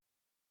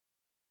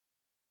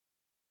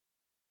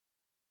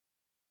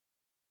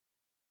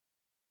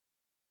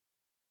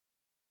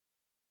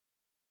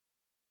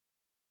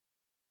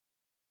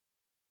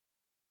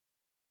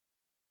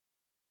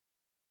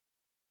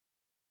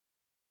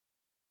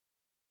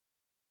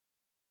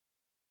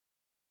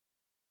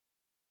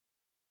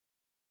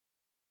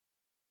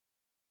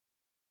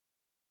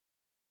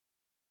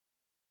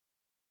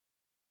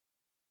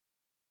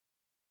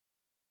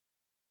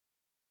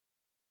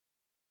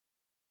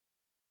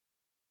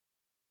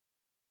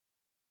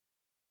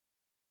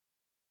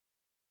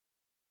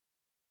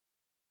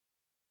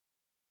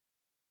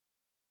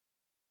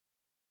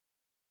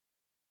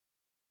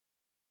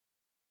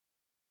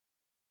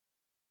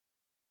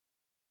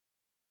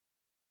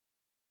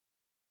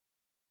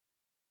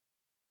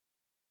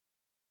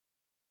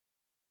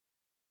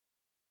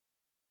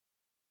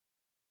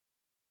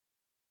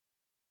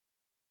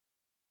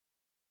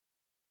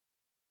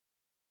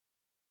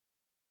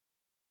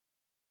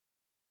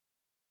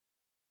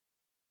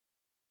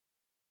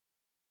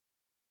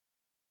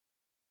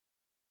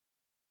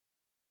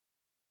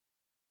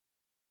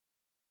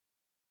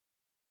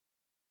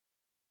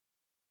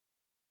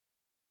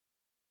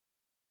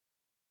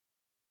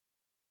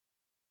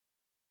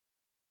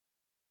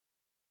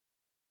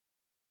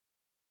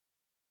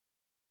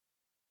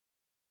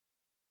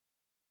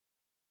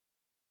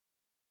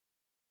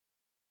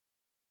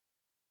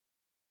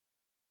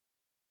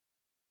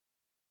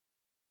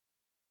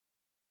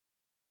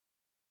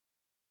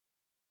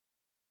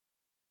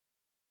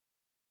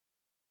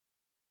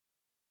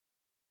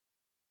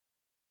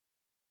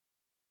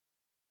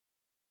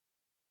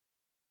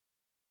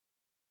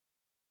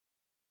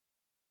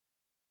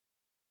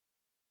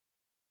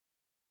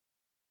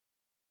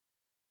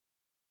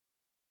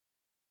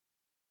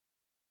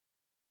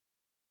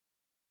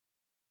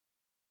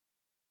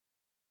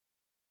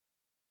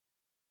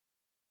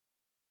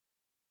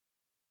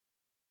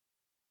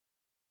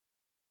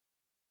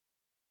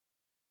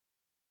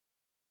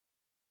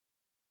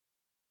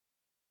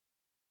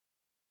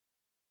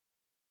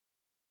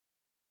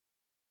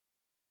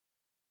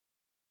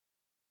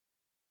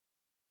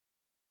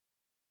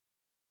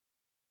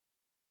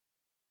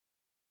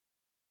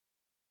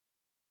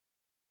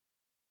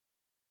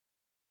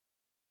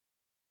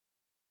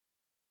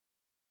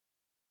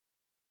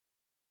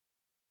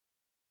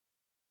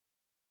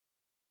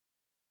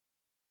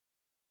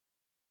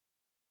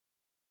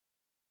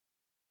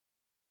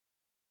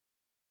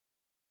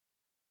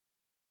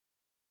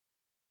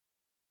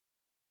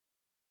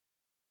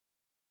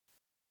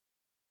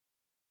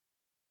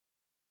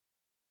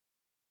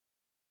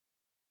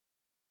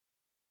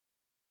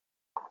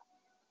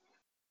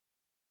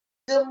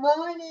Good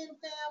morning,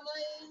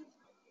 family.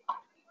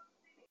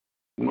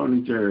 Good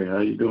morning, Jerry. How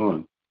you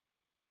doing?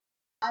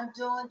 I'm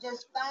doing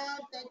just fine.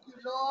 Thank you,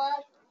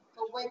 Lord,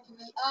 for waking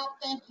me up.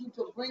 Thank you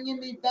for bringing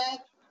me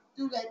back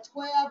through that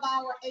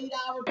 12-hour,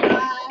 8-hour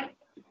drive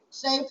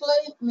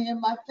safely, me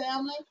and my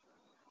family.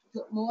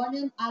 Good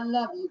morning. I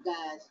love you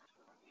guys.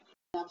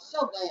 I'm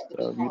so glad to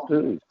be Love you home.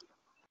 too.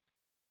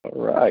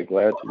 All right.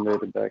 Glad you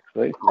made it back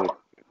safely.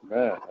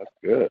 Man, that's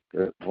good.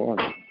 Good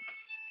morning.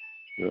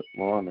 Good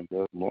morning.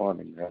 Good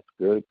morning. That's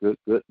good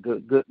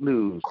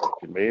news that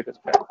you made it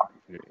back.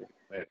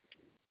 Amen.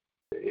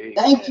 Amen.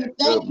 Thank Good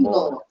you, morning.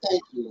 Lord.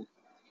 Thank you.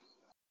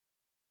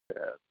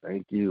 Yeah,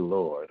 thank you,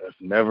 Lord. That's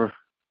never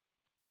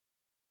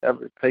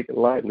take it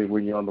lightly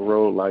when you're on the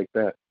road like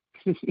that.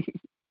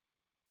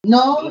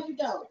 No, you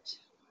don't.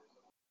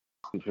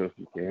 You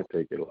can't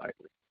take it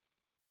lightly.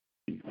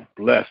 You're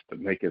blessed to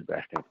make it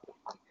back and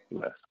forth.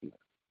 Blessed.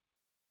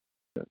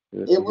 Good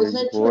It to hear was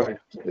a your trip.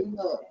 voice. You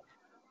know.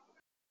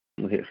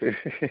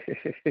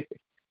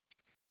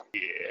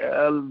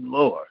 Yeah,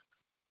 Lord.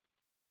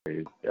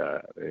 Praise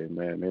God.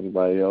 Amen.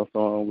 Anybody else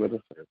on with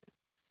us?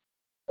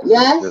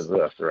 Yes. Just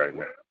us right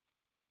now.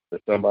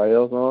 Is somebody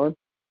else on?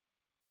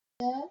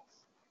 Yes.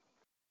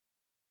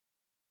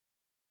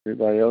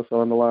 Anybody else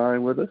on the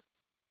line with us?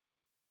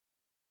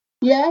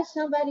 Yes.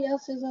 Somebody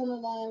else is on the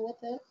line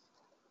with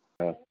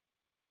us.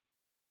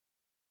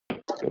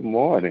 Good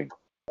morning.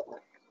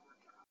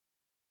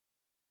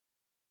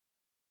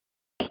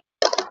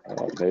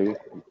 Maybe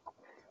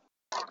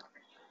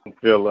don't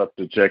feel up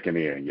to checking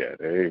in yet.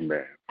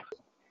 Amen.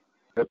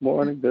 Good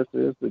morning. This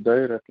is the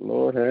day that the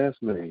Lord has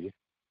made.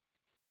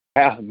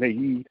 Have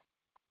made.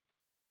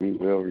 We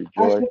will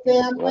rejoice and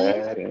be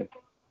glad.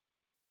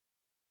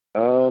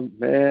 And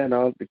man,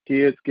 the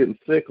kids getting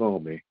sick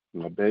on me.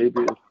 My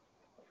baby is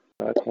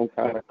got some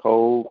kind of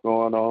cold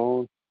going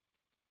on.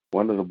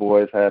 One of the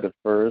boys had it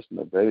first, and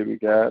the baby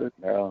got it.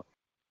 Now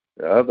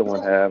the other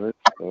one have it.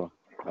 So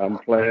I'm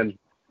playing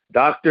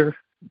doctor,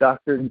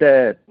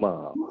 dad,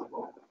 mom.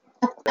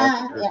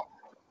 Doctor,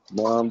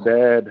 mom,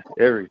 dad,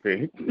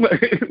 everything.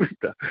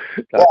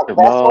 Doctor,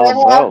 mom,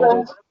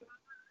 well,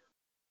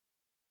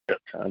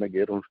 trying to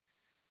get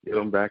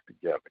them back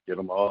together, get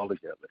them all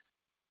together.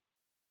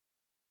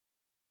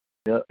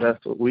 Yeah,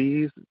 that's what we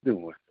used to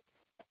do.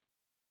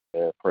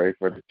 Pray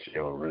for the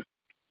children.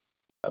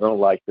 I don't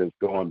like this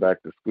going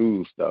back to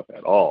school stuff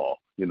at all.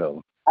 I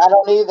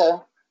don't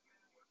either.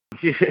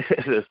 Yeah,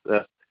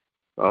 that's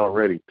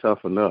already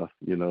tough enough.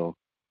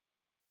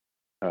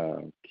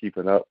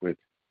 Keeping up with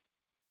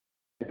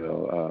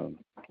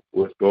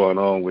what's going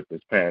on with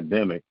this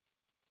pandemic.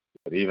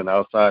 But even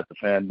outside the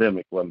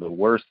pandemic, one of the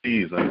worst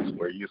seasons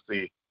where you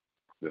see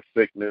the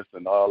sickness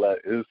and all that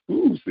is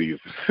school season.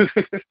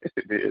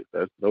 It is.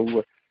 That's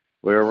no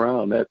way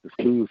around that. The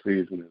school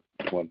season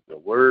is one of the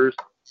worst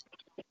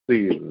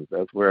seasons.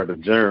 That's where the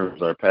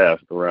germs are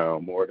passed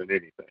around more than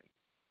anything.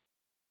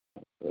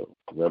 So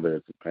whether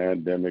it's a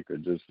pandemic or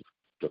just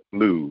the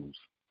flus,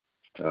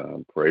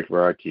 pray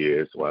for our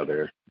kids while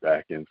they're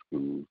back in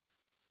school.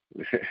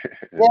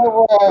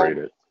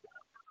 And,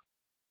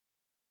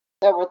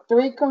 there were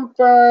 3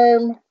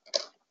 confirmed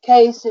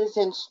cases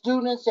and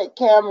students at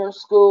Cameron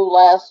School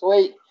last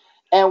week,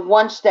 and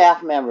 1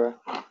 staff member.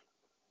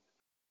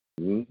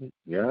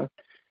 Yeah,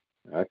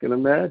 I can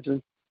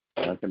imagine.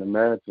 I can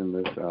imagine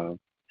this.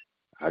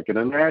 I can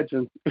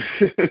imagine.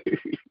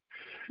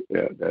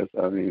 Yeah, it's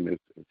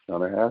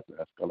gonna happen.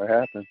 That's gonna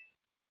happen.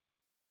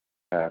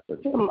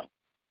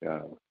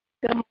 Yeah.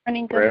 Good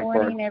morning,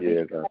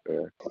 everybody. Out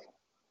there.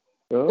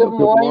 Oh,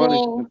 good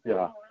morning.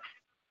 Yeah.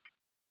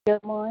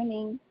 Good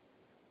morning.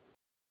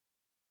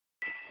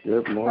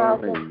 Good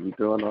morning. You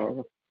doing all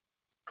right?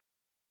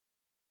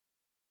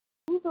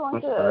 I'm doing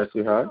good. Sorry,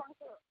 sweetheart.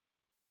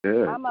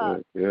 Good. I'm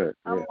here.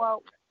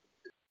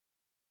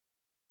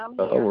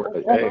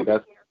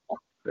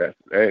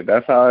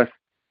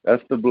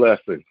 That's the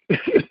blessing.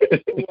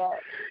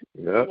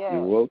 Yep. Yeah.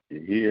 You woke.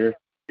 You're here.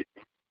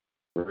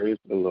 Praise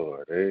the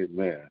Lord.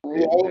 Amen.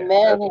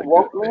 Amen. He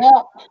woke me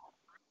up.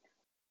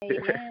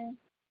 Amen.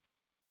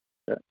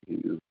 He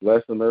is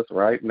blessing us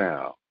right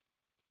now.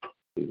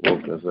 He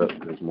woke us up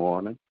this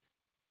morning.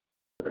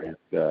 Praise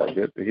God.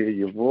 Good to hear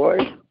your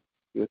voice.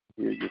 Good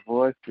to hear your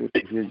voice. Good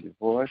to hear your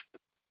voice.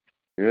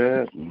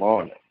 Good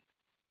morning.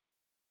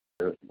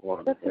 Good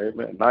morning.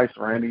 Amen. Nice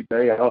rainy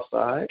day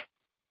outside.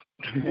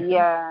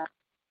 Yeah.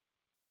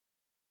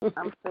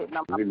 I'm sitting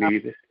on We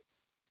need it.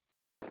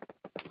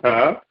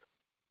 Huh?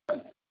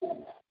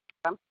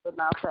 I'm sitting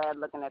outside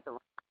looking at the rain.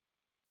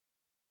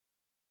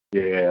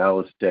 Yeah, I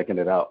was checking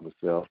it out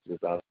myself,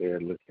 just out there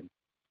looking,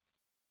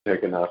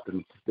 checking out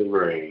the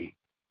rain.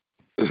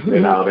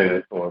 Been out in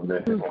it for a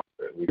minute.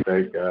 We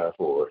thank God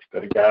for it.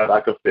 Thank God I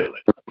could feel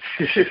it.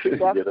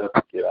 Get up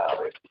and get out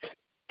of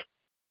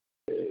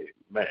it.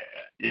 Amen.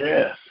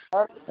 Yes.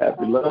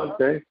 Happy Love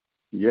Day.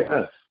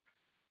 Yes.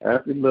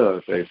 Happy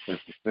Love Day,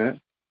 10%.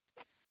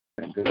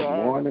 And good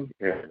morning,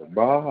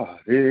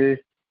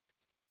 everybody.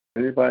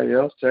 Anybody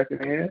else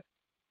checking in?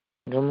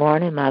 Good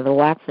morning, Mother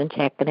Watson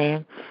checking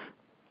in.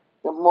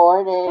 Good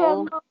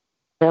morning.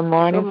 Good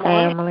morning, Good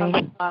family.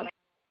 morning.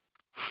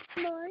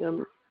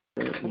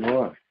 Good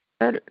morning.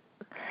 Good.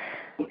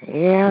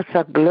 Yeah, it's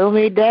a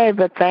gloomy day,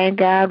 but thank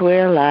God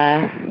we're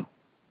alive.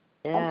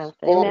 Yes,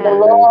 Thank the amen.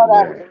 Lord,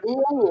 I'm Amen.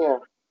 still here.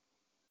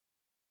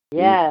 He's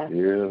Yes.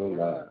 still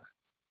alive.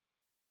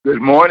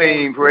 Good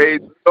morning. Praise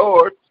the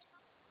Lord.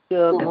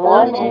 Good Good Good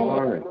morning. morning.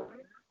 morning.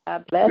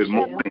 God bless Good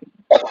you.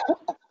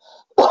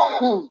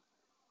 morning.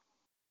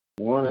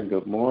 Morning.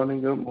 Good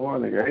morning. Good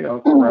morning. Hey,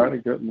 Uncle Ronnie.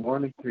 Good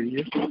morning to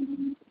you.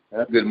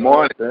 Happy Good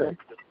morning. Love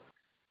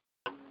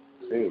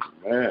Day.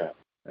 Amen.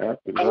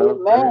 Happy Love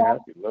Day. Amen.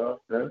 Happy Love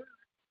Day.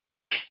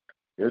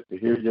 Good to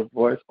hear your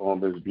voice on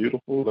this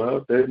beautiful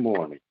Love Day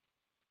morning.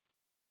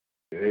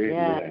 Yes.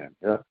 Amen.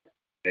 Yeah.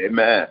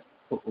 Amen.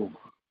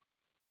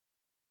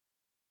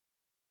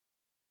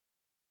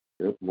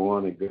 Good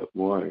morning. Good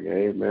morning.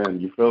 Amen.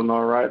 You feeling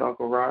all right,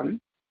 Uncle Ronnie?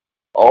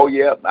 Oh,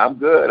 yeah, I'm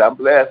good. I'm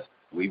blessed.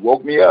 We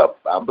woke me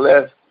up. I'm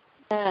blessed.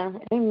 Yeah.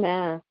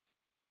 Amen.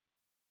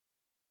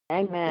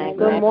 Amen. Amen.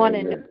 Good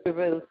morning, Amen. Dr.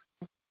 Ruth.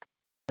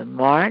 Good Good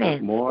morning.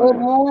 Good morning.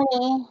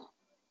 morning.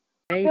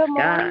 Praise Good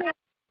God. morning.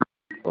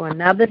 For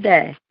another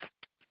day.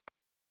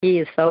 He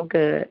is so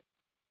good.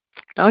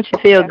 Don't you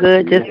feel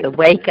good just to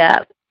wake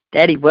up?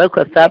 Daddy woke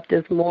us up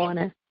this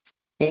morning,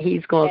 and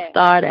he's going to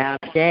start our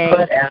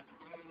day.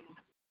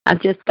 I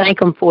just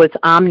thank him for his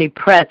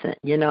omnipresent.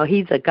 You know,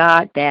 he's a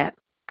God that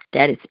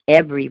is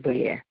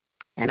everywhere.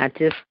 And I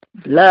just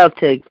love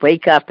to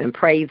wake up and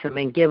praise him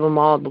and give him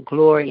all the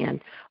glory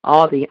and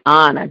all the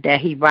honor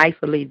that he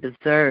rightfully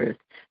deserves.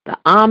 The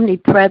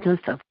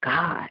omnipresence of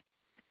God.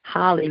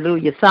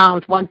 Hallelujah.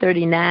 Psalms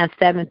 139,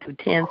 7 through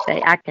 10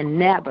 say, I can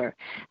never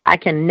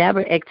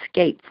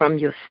escape from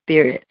your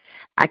spirit.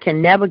 I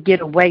can never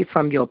get away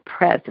from your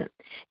presence.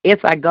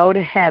 If I go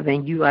to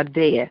heaven, you are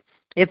there.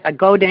 If I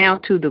go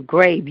down to the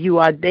grave, you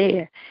are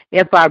there.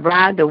 If I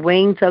ride the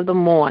wings of the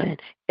morning,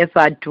 if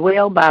I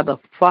dwell by the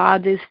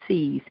farthest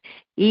seas,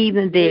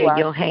 even there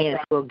your hands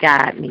will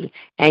guide me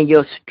and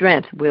your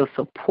strength will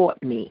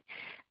support me.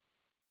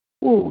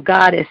 Ooh,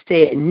 God has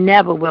said,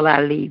 never will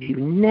I leave you,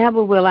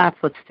 never will I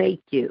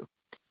forsake you.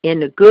 In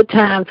the good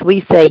times,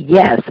 we say,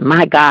 yes,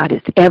 my God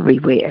is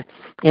everywhere.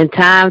 In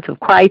times of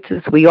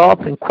crisis, we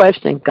often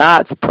question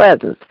God's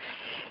presence.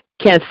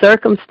 Can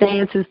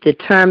circumstances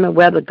determine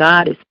whether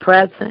God is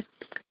present?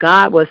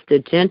 God was the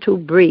gentle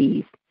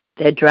breeze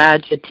that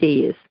dried your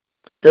tears,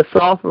 the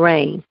soft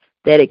rain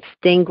that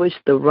extinguished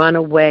the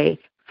runaway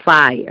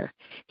fire.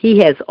 He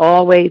has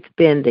always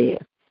been there.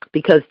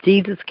 Because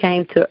Jesus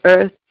came to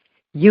earth,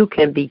 you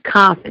can be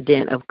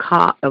confident of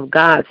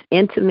God's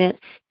intimate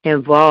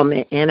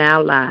involvement in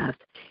our lives.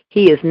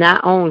 He is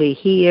not only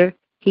here,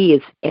 he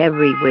is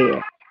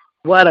everywhere.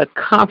 What a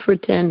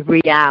comforting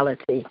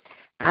reality.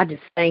 I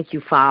just thank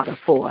you, Father,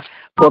 for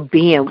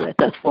being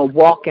with us, for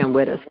walking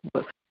with us,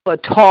 for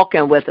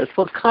talking with us,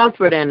 for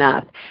comforting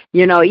us.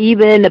 You know,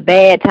 even in the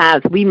bad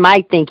times, we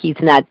might think he's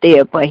not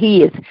there, but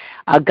he is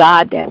a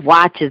God that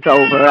watches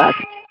over us,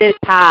 sits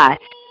high,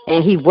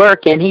 and he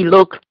works and he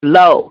looks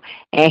low,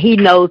 and he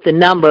knows the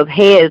number of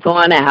hairs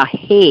on our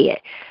head.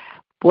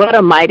 What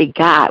a mighty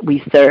God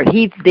we serve.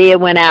 He's there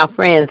when our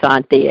friends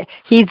aren't there.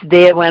 He's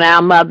there when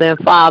our mother and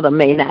father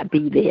may not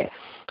be there.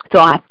 So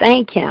I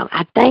thank him.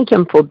 I thank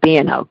him for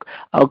being a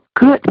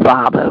good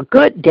father, a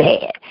good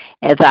dad,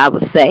 as I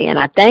would say. And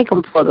I thank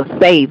him for the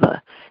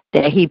favor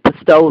that he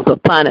bestows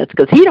upon us,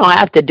 because he don't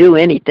have to do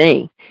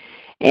anything.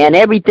 And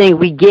everything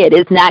we get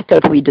is not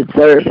because we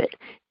deserve it.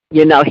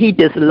 You know, he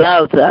just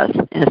loves us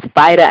in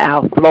spite of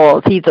our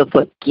flaws. He's a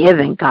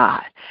forgiving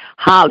God.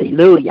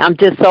 Hallelujah. I'm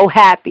just so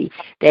happy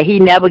that he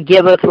never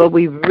give us what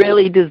we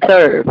really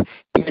deserve.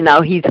 You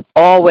know, he's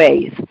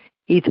always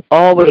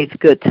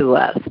good to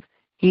us.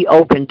 He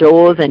opened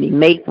doors and he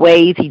make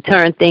ways. He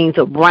turned things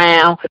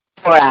around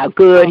for our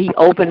good. He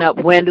opened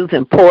up windows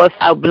and pours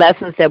out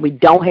blessings that we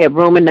don't have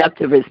room enough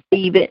to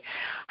receive it.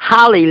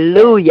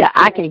 Hallelujah.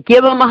 I can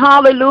give him a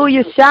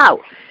hallelujah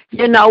shout.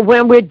 You know,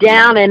 when we're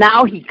down and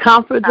out, he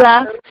comforts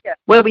us.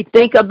 When we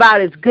think about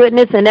his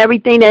goodness and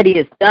everything that he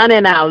has done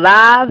in our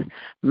lives,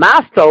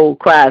 my soul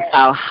cries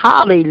out,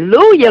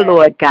 hallelujah,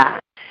 Lord God.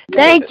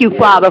 Thank you,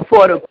 Father,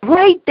 for the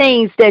great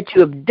things that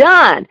you have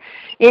done.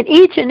 In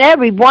each and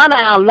every one of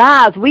our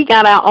lives, we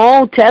got our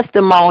own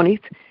testimonies,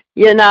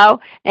 you know,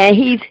 and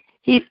he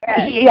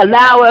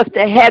allow us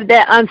to have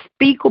that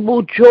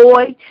unspeakable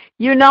joy,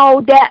 you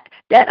know, that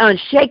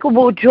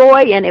unshakable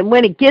joy, and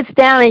when it gets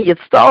down in your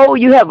soul,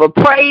 you have a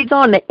praise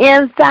on the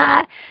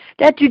inside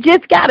that you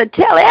just got to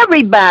tell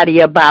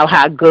everybody about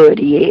how good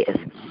he is.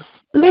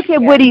 Look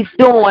at what he's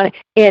doing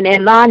in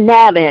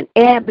Lonetta and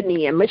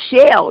Ebony and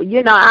Michelle.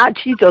 You know,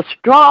 she's a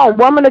strong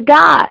woman of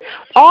God.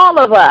 All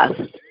of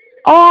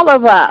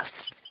us,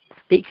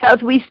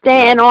 because we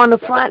stand on the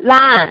front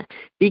line,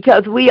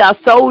 because we are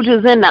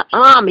soldiers in the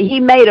army. He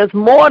made us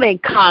more than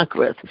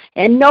conquerors,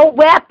 and no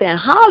weapon,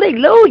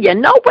 hallelujah,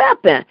 no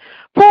weapon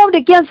formed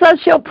against us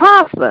shall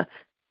prosper.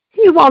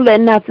 He won't let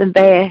nothing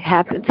bad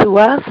happen to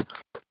us.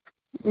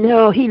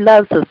 No, he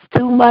loves us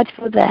too much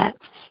for that.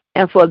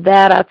 And for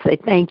that, I say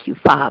thank you,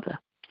 Father.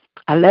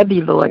 I love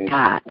you, Lord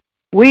God.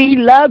 We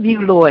love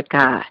you, Lord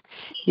God.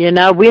 You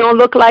know, we don't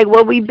look like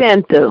what we've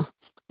been through.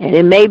 And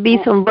it may be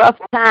some rough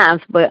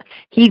times, but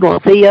he going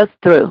to see us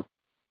through.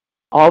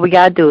 All we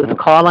got to do is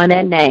call on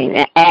that name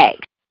and ask.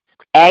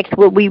 Ask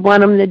what we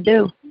want him to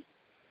do.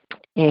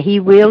 And he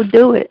will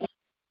do it.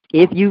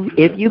 If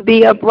you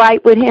be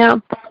upright with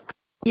him,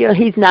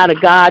 he's not a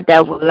God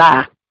that will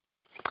lie.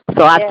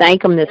 So I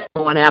thank him this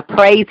morning. I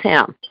praise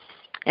him.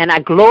 And I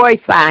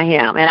glorify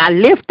him. And I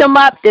lift him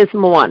up this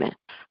morning.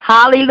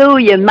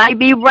 Hallelujah. It might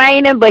be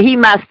raining, but he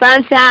my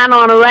sunshine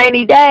on a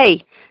rainy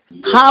day.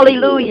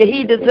 Hallelujah.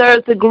 He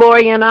deserves the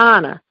glory and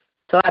honor.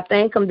 So I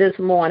thank him this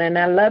morning.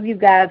 I love you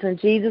guys in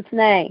Jesus'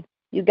 name.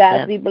 You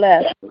guys be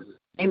blessed.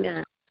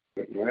 Amen.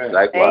 Amen.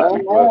 Likewise.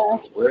 Be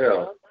blessed as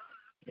well.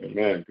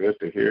 Amen. Good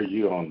to hear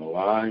you on the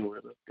line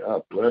with us.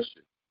 God bless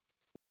you.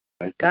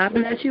 Thank you. God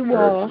bless you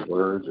all. Your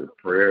words, your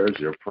prayers,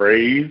 your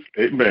praise.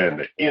 Amen.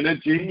 The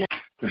energy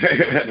and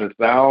the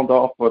sound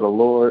off for the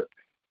Lord.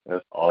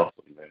 That's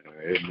awesome, man.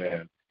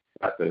 Amen.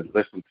 I had to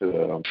listen to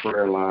the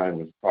prayer line.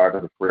 Was part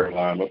of the prayer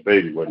line. My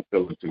baby wasn't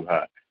feeling too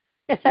hot.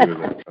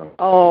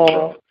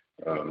 Oh.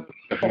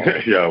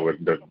 Yeah,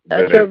 with the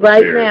touch her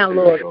right now,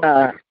 Lord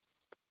God.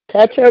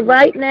 Touch her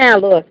right now,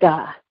 Lord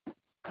God.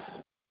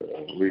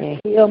 We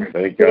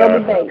thank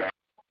God.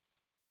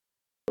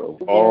 So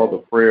all the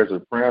prayers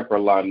of praying for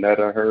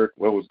Lynetta, heard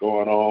what was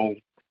going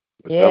on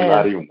with them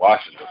not even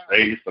washing the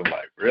face. I'm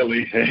like,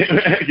 really?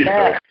 You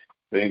know,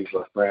 things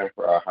like praying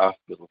for our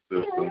hospital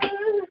system,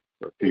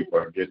 where people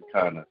are getting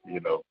kind of,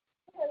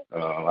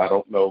 I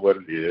don't know what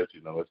it is.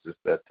 It's just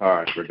that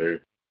time where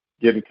they're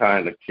getting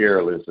kind of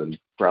careless and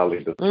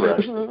probably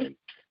depressed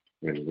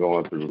and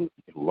going through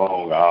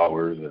long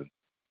hours. And,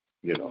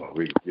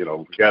 we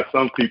got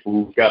some people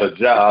who got a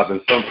job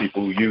and some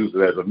people who use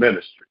it as a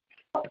ministry.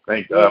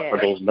 Thank God for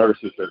those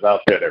nurses that's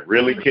out there that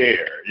really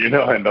care,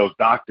 and those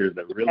doctors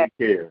that really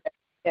care.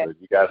 But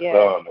you got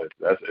some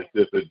it's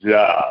just a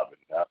job,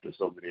 and after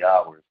so many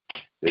hours,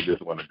 they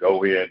just want to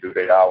go in, do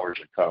their hours,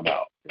 and come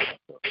out.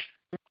 So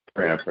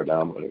praying for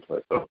them,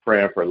 so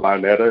praying for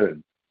Lynetta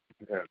and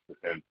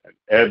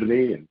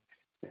Ebony and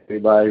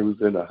anybody who's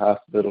in the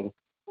hospital,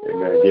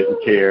 and getting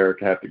care,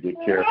 have to get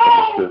care from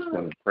the system,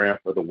 and praying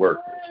for the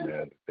workers, man,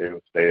 that they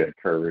will stay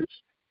encouraged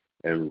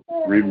and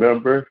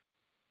remember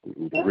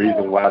the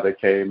reason why they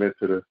came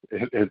into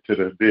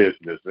the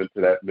business, into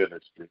that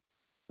ministry,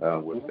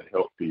 was to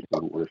help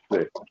people who were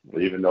sick.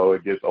 Even though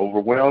it gets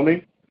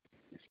overwhelming,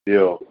 you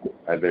still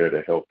are there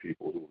to help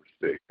people who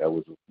were sick. That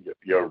was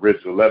your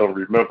original. Let them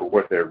remember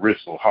what their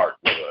original heart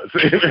was,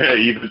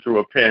 even through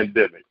a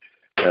pandemic.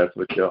 That's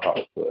what your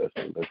heart was.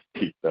 And let's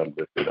keep them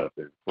lifted up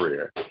in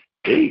prayer.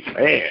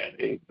 Amen.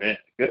 Amen.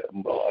 Good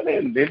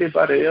morning.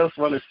 Anybody else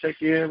want to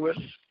check in with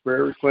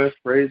prayer request,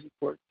 praise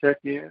report, check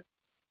in?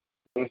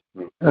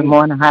 Good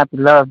morning. Happy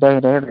Love Day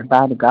to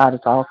everybody. God is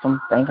awesome.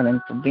 Thanking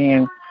him for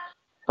being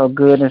so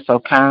good and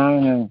so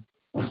kind,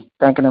 and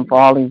thanking him for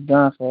all he's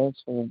done for us,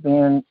 for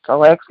being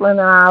so excellent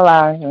in our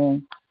lives.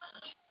 And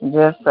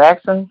just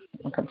asking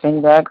and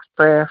continue to ask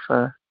prayer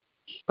for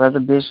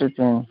Brother Bishop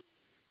and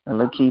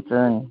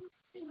Lakeitha,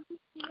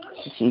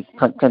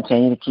 and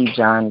continue to keep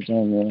John and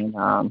Jimmy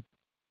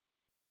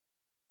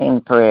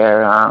in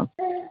prayer.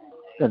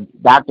 The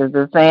doctors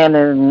are saying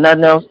there's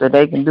nothing else that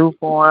they can do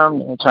for him.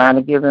 They're trying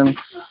to give him,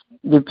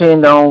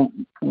 depend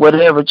on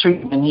whatever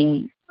treatment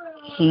he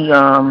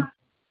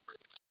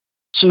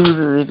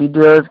chooses, if he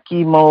does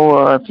chemo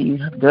or if he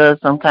does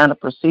some kind of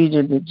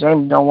procedure that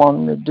Jamie don't want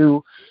him to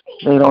do.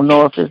 They don't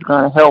know if it's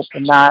going to help or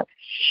not.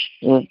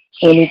 If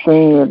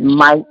anything,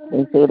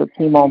 they say the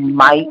chemo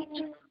might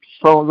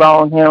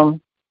prolong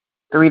him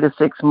 3 to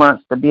 6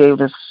 months to be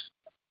able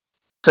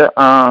to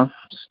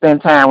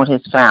spend time with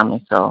his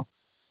family. So,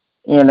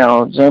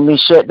 Jamie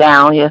shut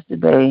down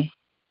yesterday.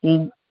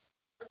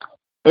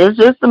 It's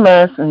just a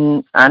mess,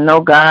 and I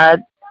know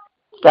God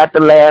got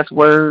the last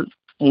word.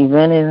 He's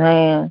in his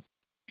hand.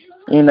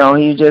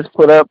 He just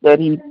put up that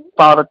he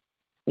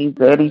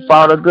said he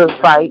fought a good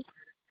fight,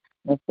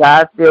 and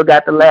God still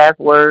got the last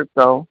word.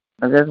 So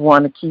I just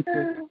want to keep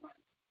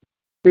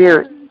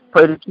his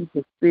pray to keep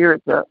his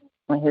spirits up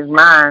and his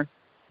mind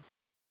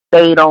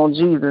stayed on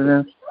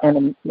Jesus in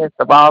the midst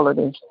of all of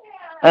this,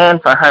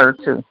 and for her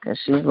too, because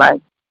she's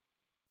like,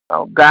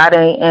 oh, God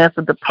ain't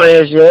answered the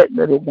prayers yet,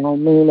 but it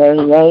don't mean that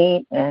he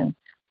ain't, and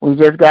we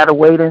just got to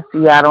wait and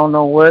see. I don't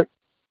know what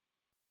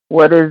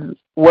is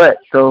what.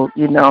 So,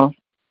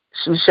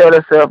 she shut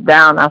herself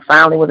down. I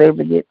finally was able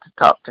to get to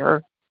talk to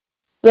her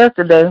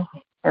yesterday,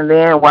 and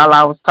then while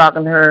I was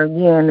talking to her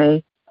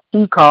again,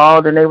 he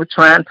called, and they were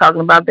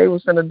talking about they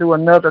was going to do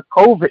another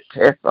COVID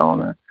test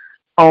on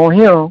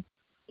him,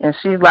 and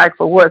she's like,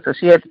 for what? So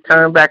she had to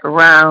turn back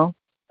around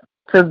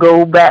to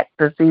go back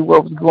to see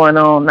what was going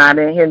on. I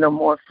didn't hear no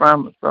more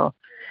from her. So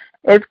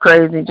it's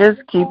crazy.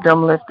 Just keep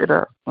them lifted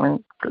up.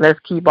 And let's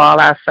keep all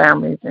our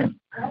families and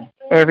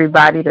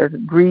everybody that's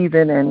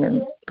grieving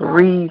and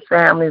bereaved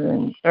families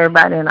and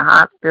everybody in the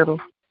hospital.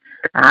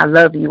 I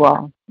love you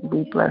all.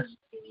 Be blessed.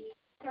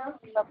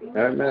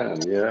 Amen.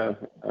 Yeah,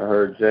 I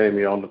heard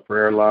Jamie on the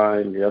prayer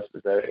line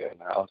yesterday, and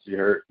how she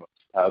hurt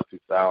how she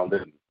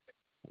sounded.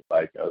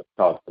 Like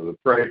talk to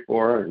pray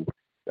for her, and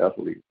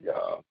definitely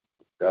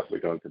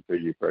going to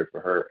continue to pray for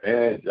her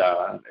and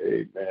John.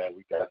 Amen.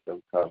 We got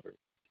them covered.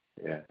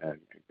 Yeah, and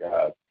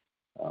God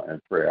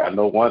and prayer. I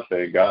know one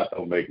thing: God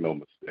don't make no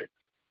mistakes,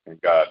 and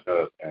God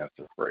does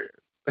answer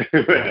prayers.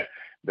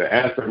 The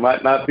answer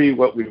might not be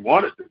what we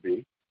want it to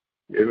be,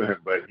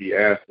 but He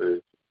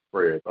answers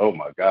prayers. Oh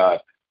my God,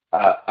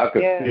 I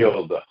could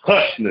feel the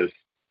hushness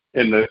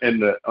in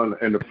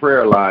the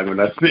prayer line when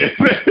I said it.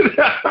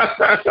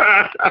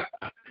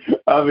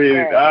 I mean,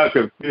 I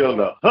could feel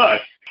the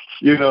hush.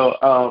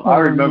 I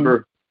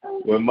remember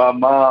when my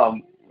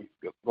mom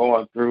was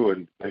going through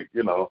and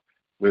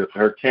with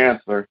her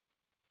cancer,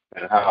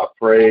 and how I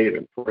prayed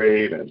and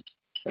prayed, and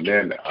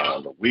then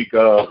the week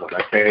of when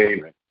I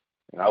came,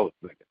 and I was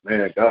thinking,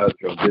 man, God's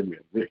gonna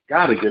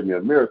give me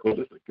a miracle.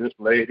 This is a good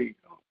lady,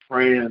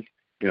 praying.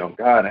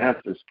 God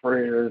answers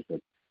prayers,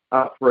 and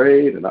I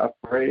prayed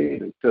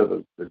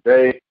until the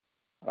day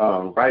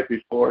right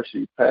before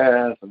she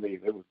passed. I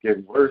mean, it was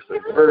getting worse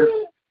and worse,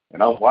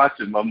 and I'm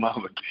watching my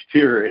mama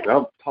deteriorate.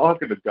 I'm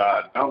talking to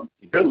God, and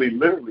I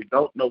literally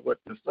don't know what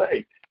to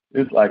say.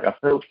 It's like I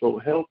felt so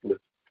helpless.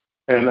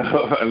 And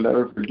I'll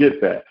never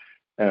forget that.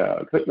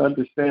 I couldn't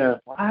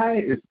understand, why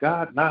is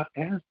God not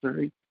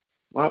answering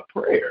my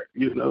prayer?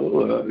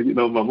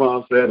 My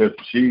mom said if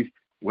she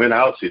went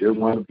out, she didn't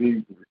want to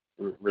be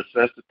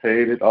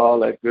resuscitated, all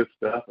that good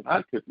stuff. And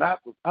I could not.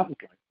 I was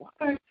like,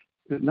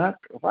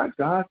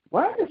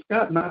 why is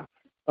God not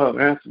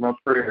answering my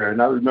prayer?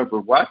 And I remember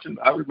what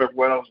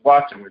I was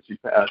watching when she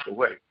passed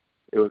away.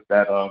 It was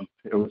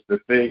the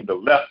thing, the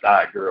Left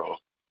Eye Girl.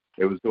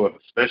 It was doing a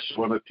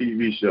special on a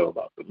TV show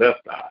about the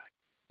left eye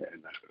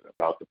and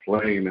about the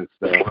plane and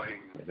stuff.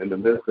 And in the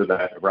midst of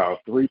that, around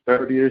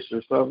 3:30ish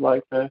or something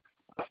like that,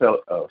 I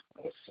felt a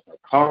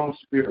calm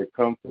spirit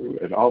come through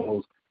and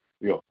almost,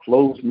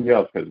 close me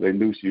up, because they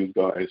knew she was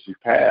going, and she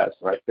passed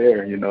right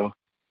there, And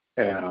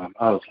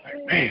I was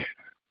like, man,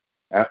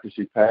 after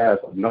she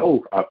passed,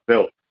 I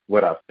felt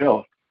what I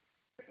felt.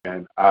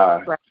 And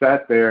I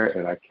sat there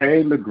and I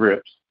came to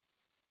grips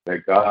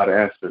that God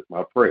answered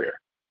my prayer.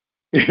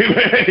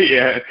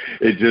 Yeah,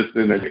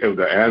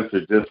 the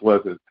answer just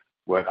wasn't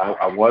what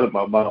I wanted.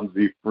 My mom to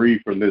be free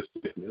from this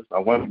sickness. I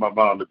wanted my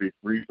mom to be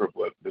free from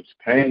this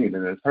pain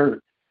and this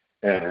hurt.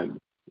 And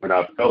when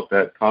I felt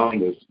that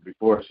calmness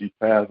before she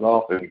passed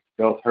off and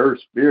felt her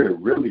spirit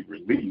really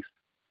released,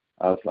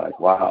 I was like,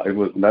 wow, it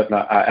was nothing.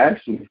 I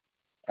actually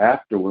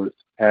afterwards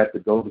had to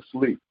go to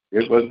sleep.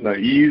 It wasn't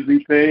an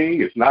easy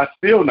thing. It's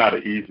still not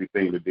an easy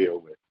thing to deal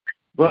with.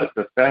 But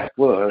the fact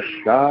was,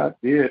 God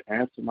did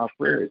answer my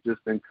prayer. It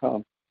just didn't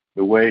come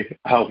the way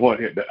I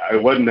wanted.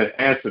 It wasn't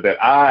the answer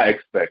that I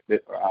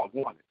expected or I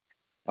wanted.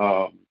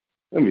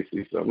 Let me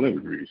see something. Let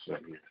me read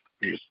something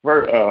here.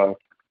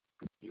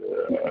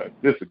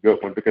 This is a good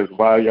one, because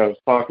while y'all was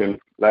talking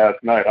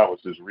last night, I was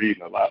just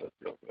reading a lot of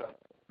stuff.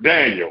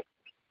 Daniel,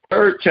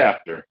 3rd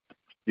chapter.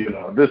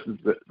 This is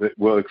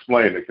we'll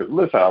explain it, because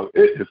listen how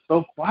it is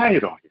so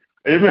quiet on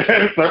here.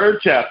 Amen. 3rd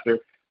chapter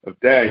of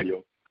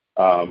Daniel.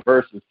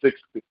 Verses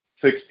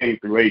 16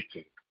 through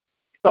 18.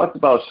 Talks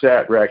about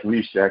Shadrach,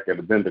 Meshach, and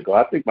Abednego.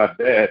 I think my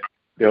dad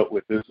dealt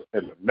with this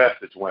in the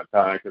Message one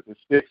time, because it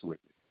sticks with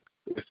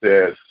me. It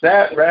says,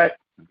 Shadrach,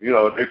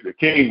 the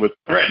king was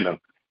threatening them.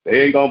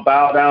 They ain't going to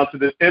bow down to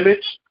this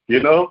image,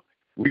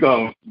 We're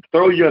going to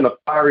throw you in a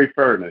fiery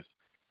furnace.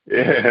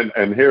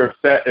 And here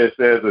it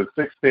says in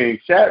 16,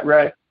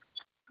 Shadrach,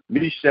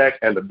 Meshach,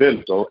 and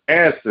Abednego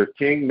answered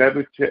King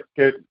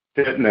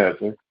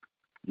Nebuchadnezzar,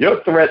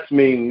 your threats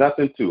mean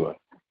nothing to us.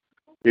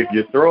 If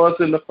you throw us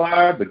in the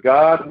fire, the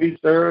God we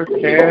serve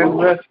can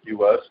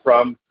rescue us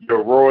from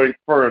your roaring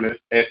furnace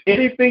and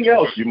anything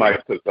else you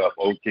might cook up,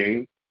 O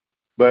king.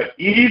 But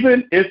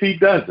even if he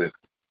doesn't,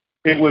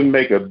 it wouldn't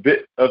make a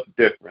bit of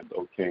difference,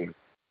 O king.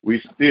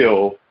 We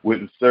still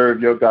wouldn't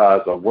serve your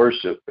gods or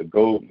worship the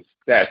golden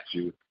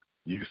statue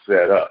you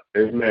set up.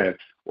 Amen.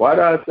 Why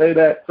do I say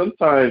that?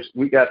 Sometimes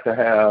we got to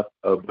have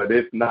a but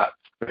if not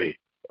faith,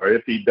 or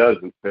if he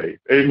doesn't faith.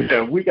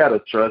 Amen. We got to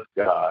trust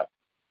God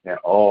in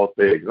all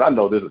things. I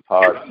know this is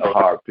a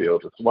hard pill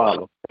to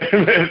swallow.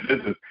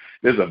 This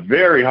is a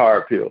very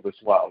hard pill to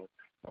swallow.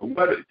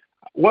 But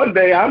one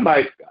day I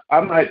might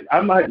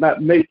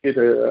not make it.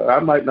 I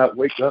might not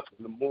wake up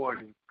in the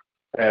morning,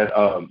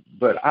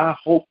 but I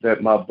hope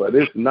that but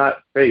it's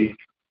not faith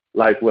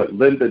like what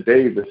Linda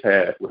Davis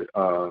had with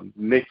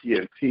Nikki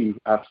and T.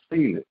 I've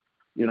seen it.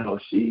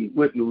 She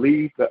wouldn't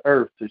leave the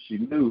earth till she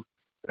knew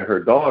that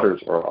her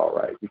daughters were all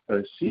right,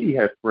 because she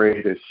had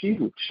prayed that she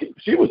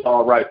was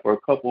all right for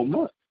a couple of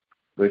months,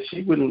 but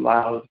she wouldn't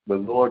allow the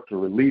Lord to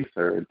release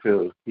her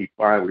until he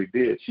finally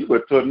did. She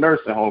went to a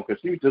nursing home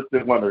because she just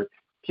didn't want her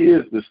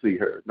kids to see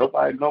her.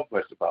 Nobody knows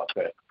much about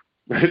that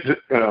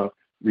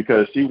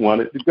because she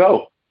wanted to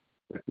go.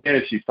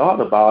 And she thought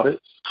about it.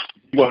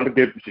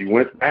 She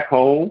went back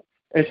home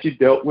and she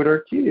dealt with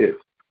her kids.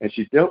 And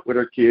she dealt with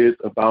her kids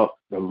about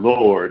the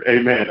Lord,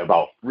 amen,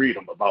 about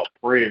freedom, about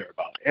prayer,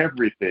 about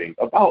everything,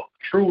 about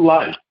true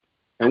life.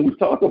 And we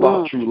talk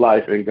about true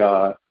life in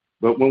God.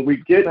 But when we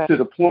get to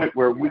the point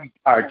where we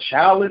are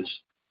challenged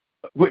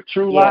with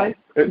true life,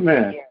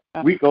 amen,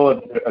 we go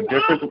a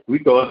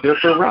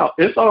different route.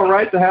 It's all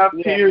right to have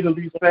tears and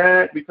be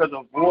sad because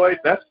of void.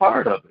 That's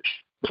part of it.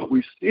 But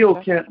we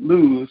still can't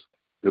lose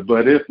the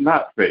but if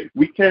not faith.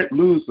 We can't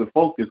lose the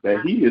focus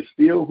that he is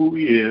still who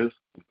he is,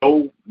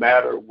 no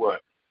matter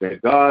what.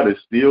 That God is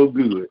still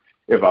good.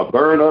 If I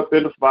burn up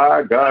in the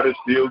fire, God is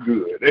still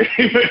good.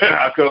 Amen.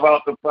 I come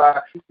out the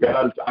fire,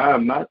 I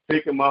am not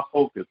taking my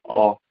focus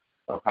off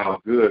of how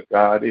good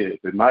God is.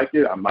 I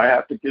might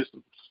have to get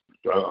some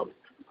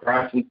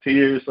cry some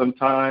tears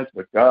sometimes,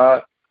 but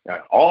God, a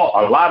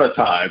lot of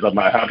times I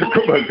might have to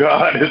go, but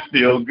God is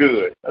still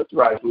good. That's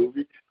right,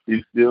 Movie.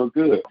 He's still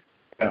good.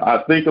 And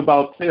I think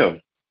about Tim.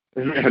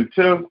 And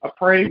Tim, I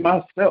prayed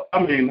myself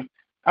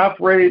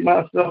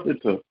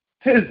into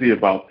tizzy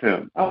about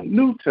Tim. I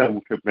knew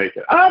Tim could make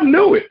it. I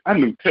knew it. I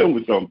knew Tim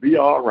was going to be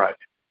all right.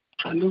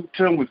 I knew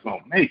Tim was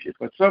going to make it.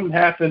 But something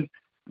happened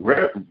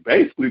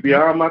basically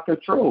beyond my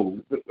control.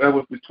 That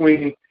was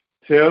between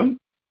Tim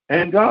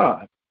and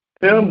God.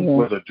 Tim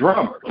was a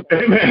drummer.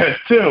 Amen.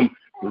 Tim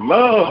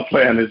loved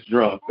playing his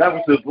drums. That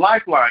was his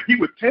lifeline. He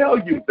would tell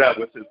you that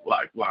was his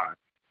lifeline.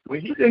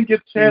 When he didn't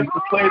get a chance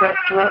to play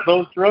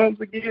those drums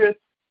again,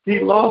 he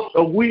lost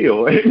a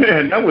wheel.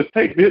 Amen. That was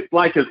it's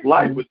like his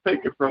life was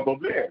taken from him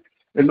there.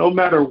 And no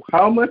matter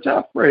how much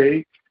I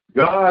prayed,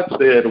 God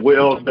said,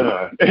 well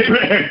done.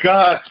 Amen.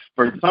 God,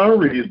 for some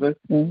reason,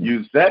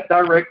 used that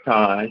direct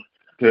time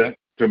to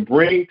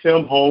bring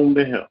Tim home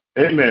to him.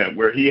 Amen.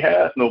 Where he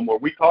has no more.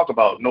 We talk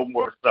about no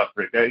more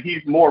suffering. That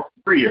he's more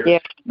freer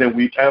than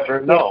we've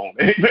ever known.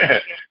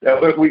 Amen.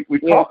 We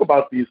talk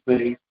about these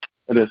things,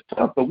 and it's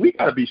tough, but we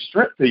got to be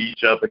strict to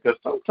each other because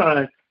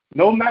sometimes,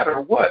 no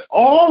matter what,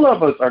 all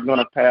of us are going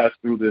to pass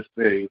through this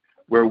thing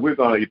where we're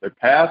going to either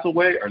pass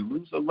away or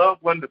lose a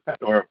loved one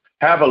or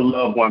have a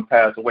loved one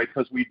pass away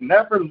because we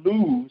never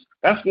lose.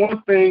 That's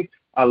one thing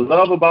I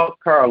love about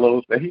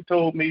Carlos that he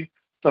told me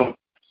some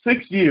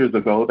 6 years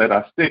ago that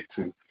I stick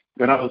to.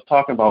 When I was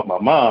talking about my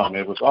mom,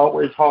 it was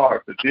always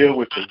hard to deal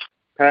with the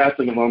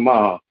passing of my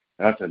mom.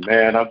 And I said,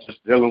 man, I'm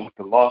just dealing with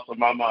the loss of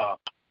my mom.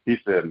 He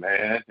said,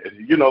 man,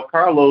 and,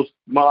 Carlos'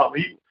 mom,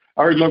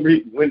 I remember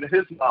when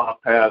his mom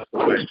passed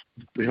away.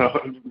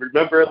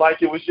 Remember it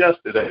like it was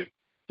yesterday.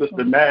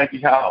 Sister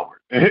Maggie Howard.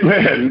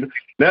 Amen.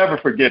 Never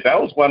forget.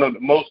 That was one of the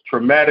most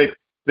traumatic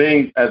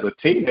things as a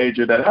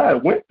teenager that I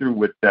went through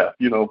with death,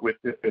 with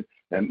it.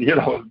 And,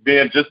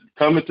 being just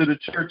coming to the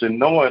church and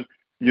knowing,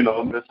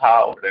 Miss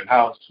Howard and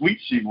how sweet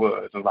she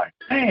was. And like,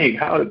 dang,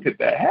 how could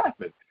that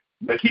happen?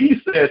 But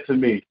he said to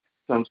me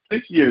some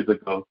 6 years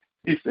ago,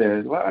 he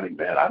said, well,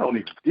 man, I don't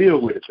even deal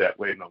with it that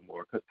way no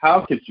more. Because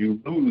how could you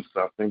lose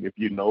something if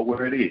you know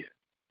where it is?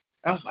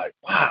 I was like,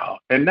 wow.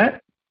 And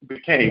that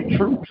became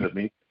true to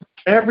me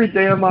every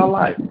day of my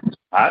life.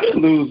 I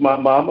didn't lose my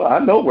mama. I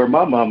know where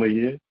my mama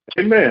is.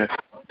 Amen.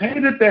 Day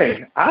to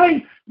day.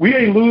 We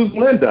ain't lose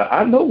Linda.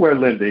 I know where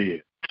Linda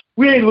is.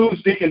 We ain't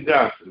lose Deacon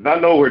Johnson. I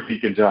know where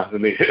Deacon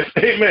Johnson is.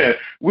 Amen.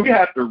 We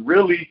have to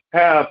really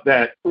have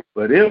that.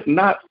 But if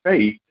not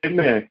faith,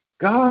 amen,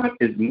 God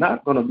is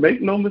not going to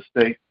make no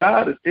mistake.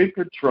 God is in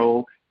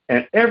control.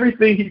 And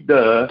everything he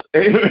does,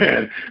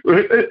 amen,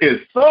 it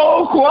is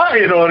so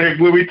quiet on him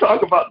when we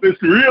talk about this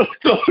real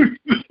stuff.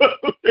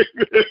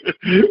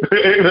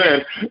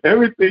 Amen.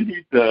 Everything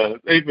he does,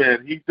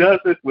 amen, he does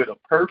it with a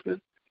purpose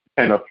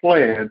and a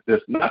plan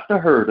that's not to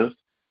hurt us,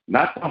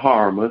 not to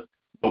harm us,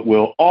 but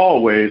will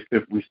always,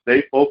 if we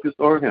stay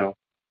focused on him,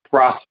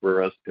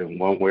 prosper us in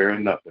one way or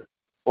another.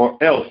 Or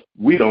else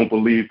we don't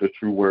believe the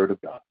true word of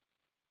God.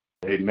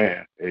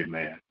 Amen.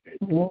 Amen.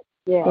 Amen.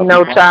 Yeah.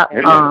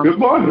 Good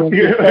morning.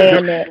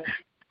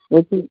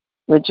 With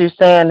you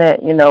saying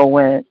that,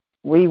 when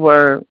we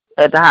were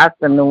at the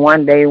hospital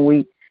one day,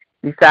 we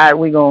decided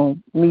we're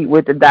going to meet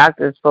with the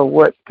doctors for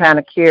what kind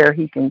of care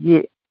he can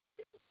get.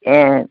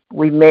 And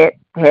we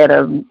had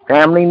a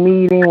family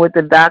meeting with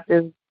the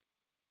doctors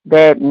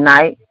that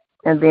night.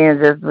 And then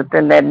just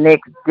within that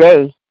next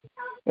day,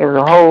 it was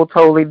a whole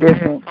totally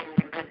different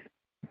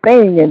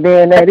thing. And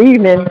then that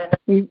evening,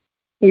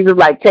 he was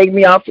like, take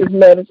me off this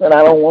medicine.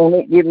 I don't want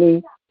it. Give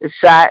me the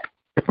shot.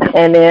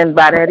 And then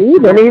by that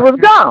evening, he was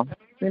gone,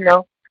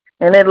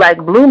 And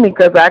it blew me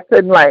because I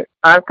couldn't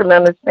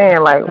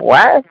understand,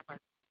 why,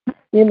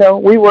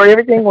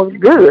 everything was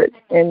good.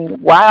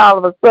 And why all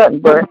of a sudden?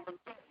 But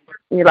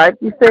like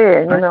you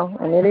said,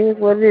 and it is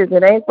what it is.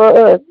 It ain't for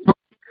us.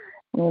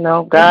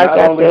 God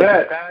got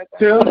that.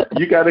 Tim,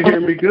 you got to hear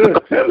me good.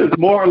 Tim is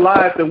more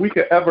alive than we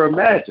could ever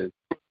imagine.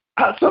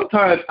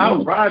 Sometimes I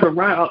ride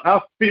around,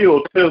 I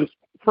feel Tim's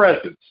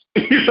presence.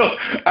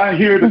 I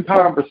hear the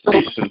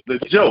conversations, the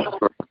jokes.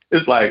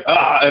 It's like,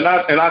 and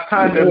I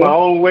kind of in my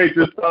own way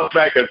just thought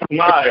back and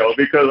smile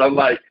because I'm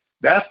like,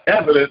 that's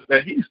evidence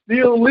that he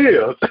still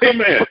lives.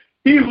 Amen.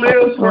 He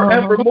lives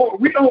forevermore.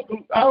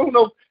 I don't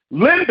know.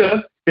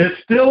 Linda is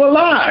still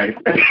alive.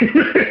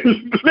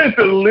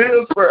 Linda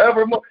lives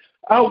forevermore.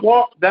 I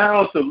walked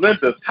down to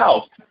Linda's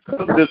house.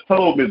 Just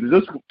told me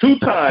just 2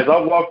 times I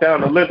walked down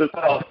to Linda's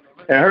house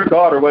and her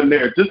daughter wasn't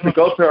there, just to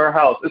go to her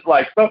house. It's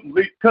like something,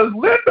 because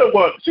Linda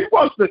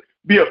wants to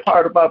be a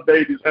part of my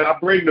babies, and I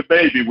bring the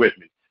baby with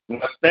me.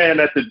 And I stand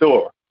at the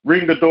door,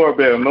 ring the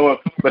doorbell,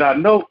 but I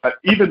know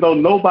even though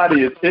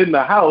nobody is in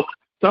the house,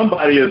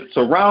 somebody is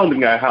surrounding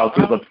that house.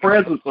 There's a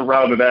presence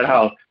surrounding that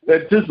house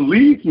that just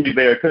leads me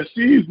there because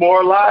she's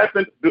more alive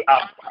than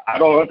I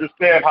don't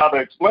understand how to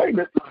explain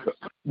it.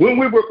 When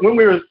we were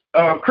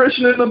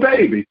christening the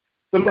baby,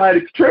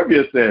 somebody's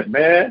trivia said,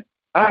 "Man,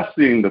 I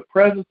seen the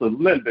presence of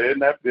Linda in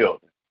that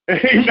building."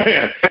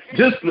 Amen.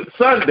 Just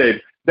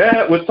Sunday,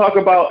 Dad was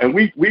talking about, and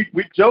we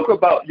joke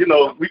about,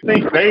 we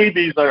think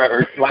babies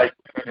are like.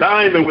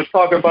 Diamond was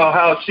talking about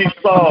how she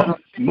saw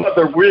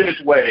Mother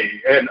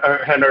Ridgeway and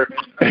the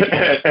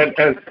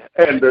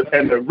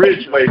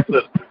Ridgeway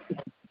sister.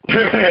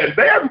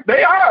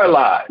 They are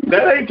alive.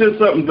 That ain't just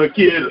something the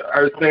kids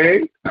are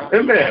saying.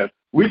 Amen.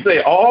 We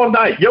say all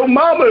night. Your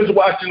mama is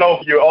watching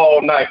over you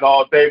all night and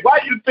all day.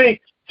 Why do you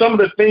think some of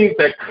the things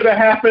that could have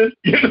happened,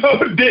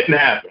 didn't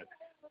happen?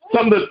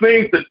 Some of the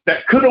things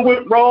that could have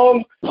went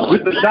wrong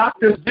with the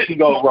doctors didn't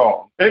go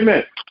wrong.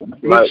 Amen.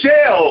 Right.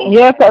 Michelle's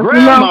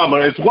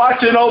grandmama is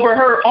watching over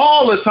her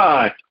all the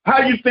time.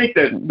 How do you think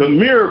that the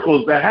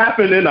miracles that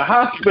happen in the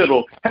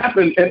hospital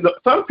happen, and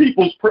some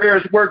people's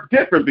prayers work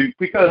differently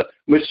because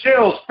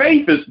Michelle's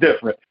faith is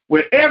different.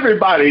 When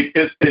everybody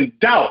is in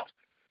doubt,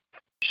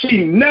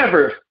 she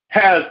never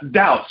has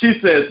doubt. She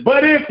says,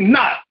 but if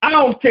not, I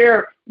don't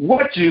care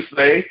what you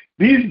say.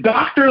 These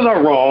doctors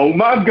are wrong.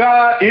 My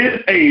God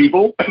is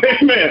able.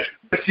 Amen.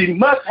 But she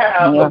must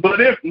have,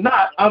 but if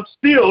not, I'm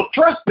still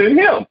trusting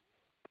him.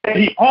 And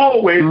he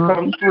always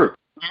comes through.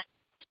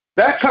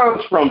 That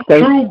comes from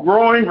true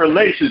growing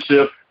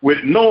relationship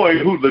with knowing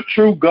who the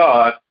true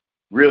God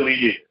really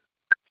is.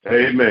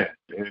 Amen.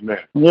 Amen.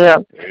 Yeah.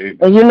 Amen.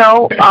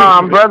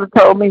 And brother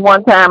told me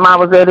one time I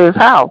was at his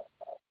house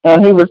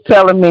and he was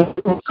telling me,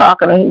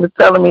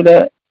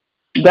 that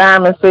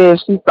Diamond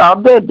said she saw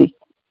Betty.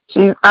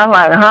 I'm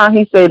like, huh?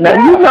 He said,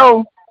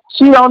 now,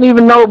 she don't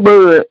even know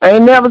Bud. I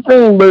ain't never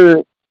seen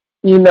Bud.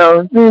 Seen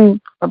a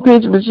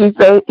picture, but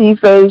he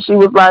said she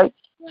was like,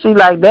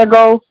 there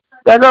go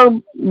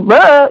Bud,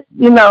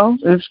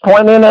 it's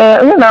pointing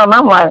at, and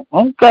I'm like,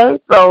 okay.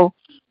 So,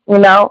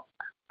 I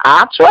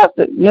trust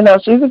it.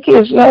 She's a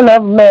kid. She ain't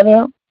never met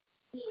him.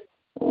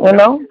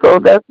 So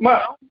that's man,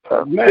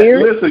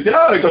 listen,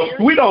 y'all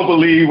we don't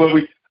believe when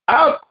we.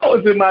 I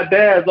was in my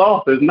dad's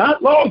office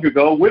not long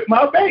ago with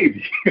my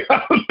baby.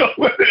 I don't know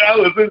what I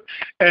was in,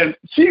 and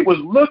she was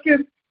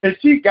looking, and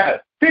she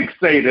got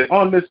fixated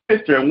on this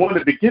picture and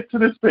wanted to get to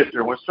this picture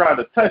and was trying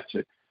to touch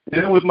it.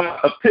 And it was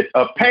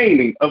a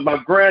painting of my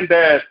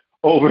granddad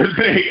over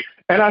there.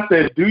 And I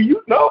said, do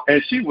you know?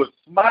 And she was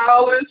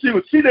smiling. She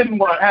didn't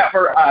want to have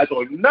her eyes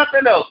on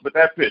nothing else but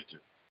that picture.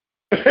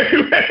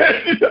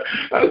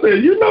 I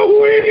said, you know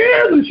who he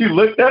is? And she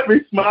looked at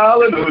me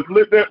smiling and was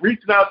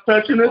reaching out,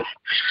 touching it.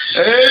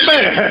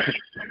 Amen.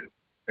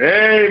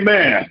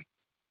 Amen.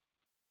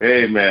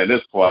 Amen.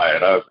 It's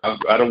quiet. I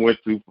don't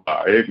went too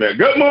far. Amen.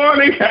 Good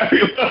morning. Happy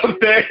Love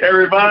Day,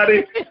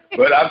 everybody.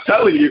 But I'm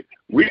telling you,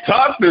 we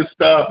talk this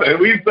stuff and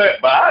we say,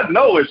 but I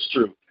know it's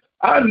true.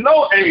 I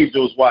know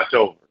angels watch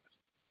over us.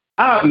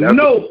 I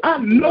know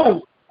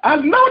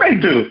they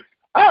do.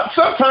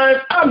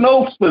 Sometimes I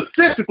know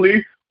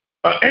specifically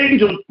an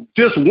angel,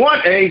 just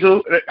one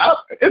angel.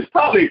 It's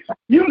probably,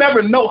 you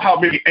never know how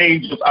many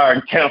angels are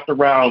encamped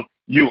around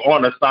you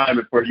on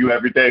assignment for you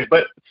every day.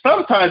 But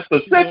sometimes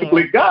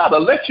specifically, God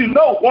will let you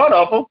know one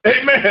of them.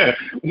 Amen.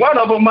 One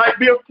of them might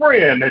be a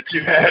friend that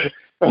you had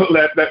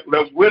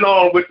that went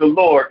on with the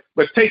Lord,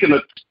 but taking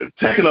a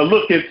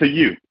look into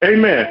you.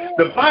 Amen.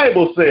 The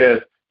Bible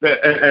says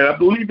that, and I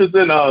believe it's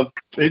in,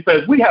 it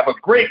says we have a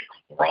great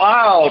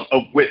cloud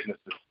of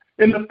witnesses.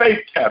 In the faith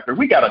chapter,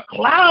 we got a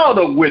cloud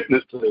of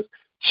witnesses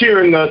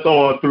cheering us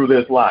on through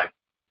this life.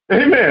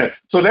 Amen.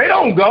 So they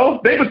don't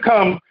go. They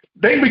become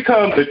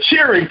the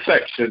cheering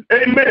section.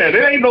 Amen. It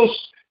ain't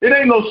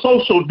no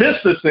social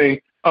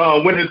distancing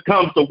when it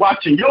comes to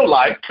watching your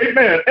life.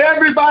 Amen.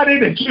 Everybody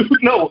that you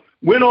know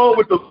went on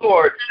with the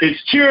Lord is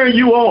cheering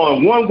you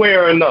on one way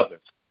or another.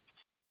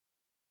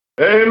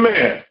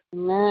 Amen.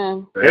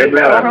 Amen. Amen.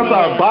 Or else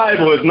our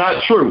Bible is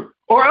not true.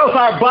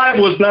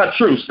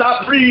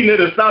 Stop reading it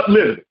and stop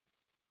living it.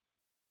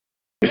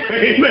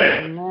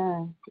 Amen.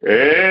 Amen.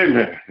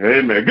 Amen.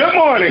 Amen. Good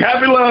morning.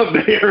 Happy Love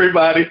Day,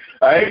 everybody.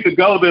 I hate to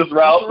go this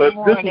route, but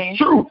this is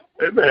true.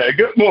 Amen.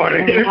 Good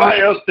morning.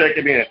 Anybody else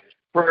checking in?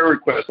 Prayer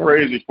requests,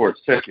 praise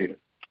reports, check in.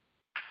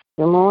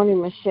 Good morning,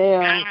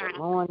 Michelle. Good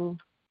morning.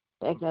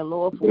 Thank the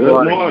Lord for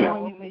Good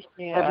morning,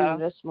 Michelle.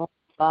 This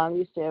morning,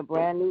 you said a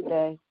brand new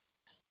day.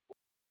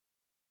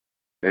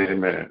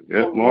 Amen.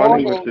 Good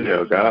morning,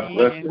 Michelle. God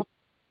bless you.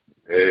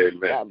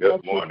 Amen.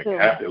 Good morning.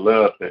 Happy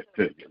Love Day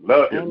to you.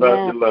 Love you,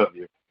 love you, love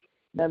you.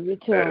 Love you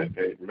too.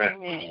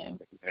 Amen.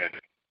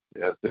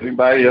 Yes,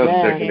 anybody else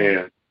checking in?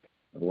 I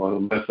don't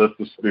want to mess up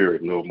the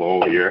spirit no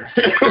more here.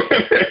 Good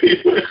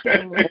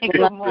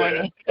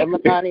morning.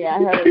 Everybody, I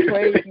heard a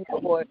praise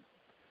report.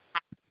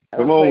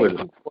 Come on with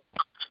it.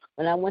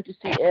 when I went to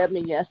see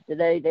Ebony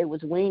yesterday, they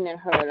was weaning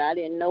her, and I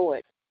didn't know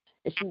it.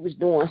 And she was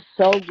doing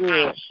so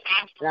good.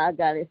 And I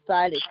got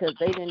excited because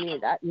they didn't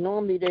even,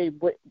 normally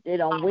they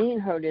don't wean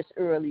her this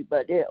early,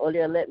 but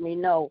they'll let me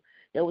know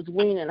they was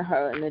weaning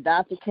her. And the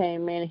doctor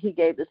came in and he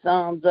gave the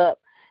thumbs up.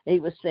 And he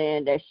was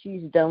saying that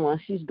she's doing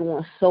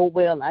so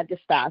well. And I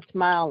just started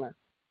smiling.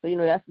 So,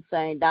 that's the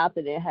same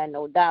doctor that had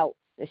no doubt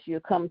that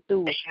she'll come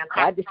through.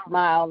 I just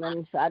smile,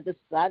 and I just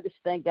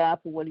thank God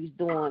for what he's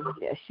doing.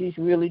 Yeah, she's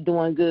really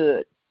doing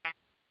good.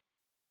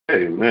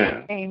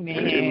 Amen. Amen.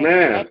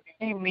 Amen.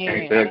 Amen.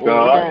 Ain't that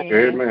God?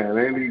 Amen. Amen.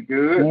 Ain't he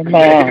good?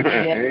 Amen.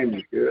 Ain't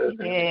he good?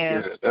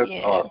 Yes. Good. That's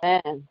Yes.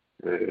 awesome.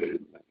 Amen.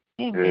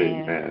 Amen.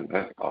 Amen.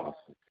 That's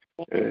awesome.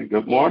 Hey,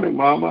 good morning,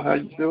 Mama. How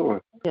you doing?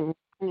 Good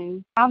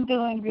morning. I'm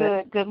doing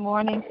good. Good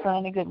morning,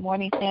 son, and good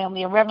morning,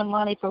 family. And Reverend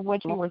Lonnie, for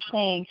what you were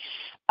saying,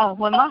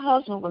 when my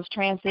husband was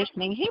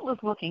transitioning, he was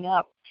looking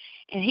up,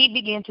 and he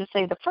began to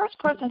say the first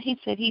person he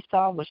said he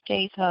saw was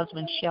Jay's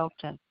husband,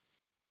 Shelton.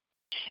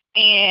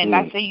 And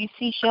I said, you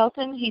see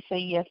Shelton? He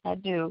said, yes, I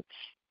do.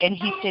 And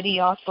he said he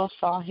also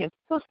saw his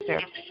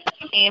sister.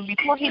 And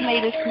before he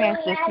made his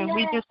transition,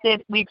 we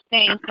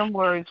exchanged some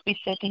words. We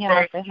said to him,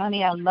 I said,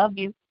 honey, I love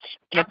you.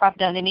 And if I've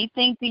done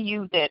anything to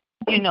you that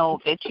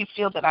you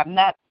feel that I'm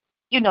not,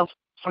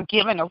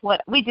 forgiven or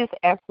what, we just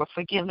asked for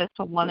forgiveness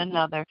for one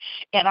another.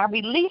 And I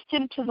released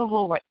him to the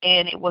Lord.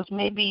 And it was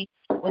maybe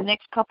the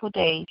next couple of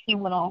days, he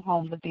went on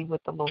home to be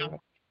with the Lord.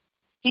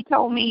 He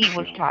told me he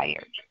was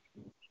tired.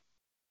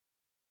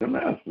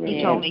 Amen.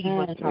 He told me he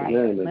was tired.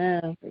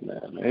 Amen.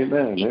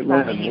 Amen.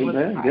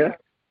 Yeah.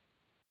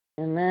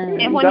 Amen.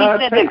 And when he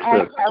said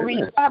that,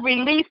 I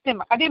released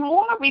him. I didn't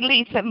want to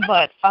release him,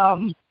 but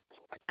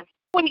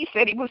when he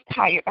said he was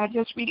tired, I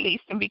just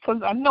released him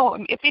because I know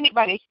him. If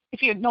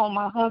you know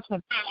my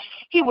husband,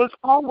 he was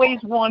always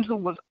one who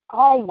was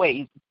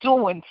always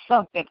doing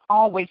something,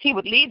 always. He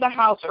would leave the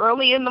house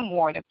early in the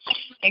morning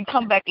and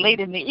come back late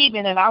in the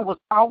evening, and I would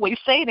always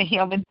say to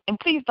him, and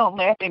please don't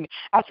laugh at me,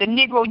 I said,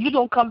 Negro, you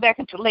don't come back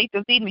until late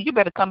this evening. You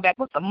better come back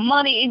with some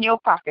money in your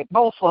pocket,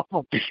 both of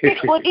them.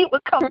 When he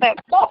would come back,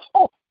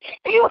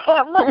 you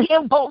have money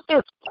in both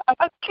his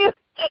pockets.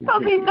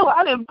 Because he knew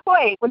I didn't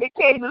play when it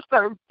came to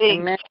certain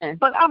things. Amen.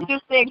 But I'm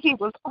just saying he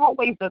was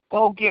always a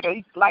go-getter.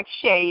 He's like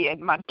Shay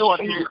and my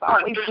daughter. He was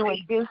always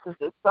doing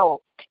businesses. So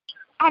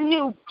I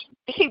knew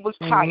he was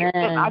tired.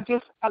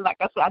 Amen. And like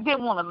I said, I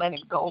didn't want to let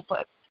him go,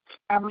 but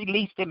I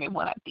released him. And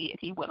when I did,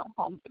 he went on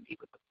home to be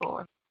with the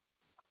Lord.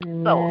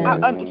 Amen. So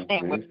I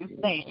understand what you're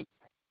saying.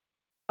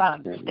 I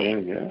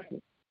understand. Yeah.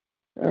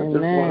 I just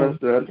want us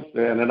to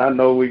understand, and I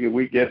know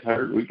we get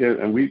hurt,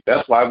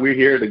 that's why we're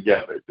here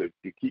together to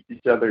keep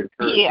each other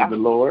encouraged in the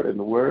Lord and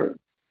the Word.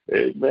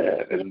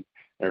 Amen.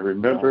 And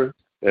remember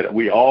that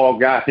we all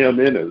got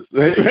Him in us.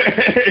 Amen.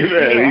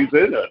 Yeah. He's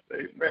in us.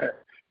 Amen.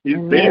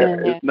 He's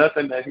there. It's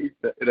nothing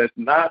that's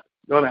not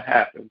going to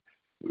happen.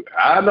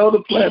 I know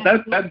the plan.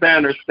 That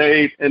banner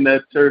stayed in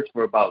that church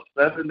for about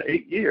 7 to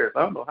 8 years.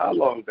 I don't know how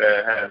long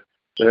that has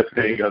that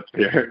thing up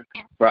there,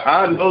 but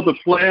I know the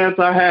plans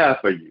I have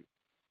for you.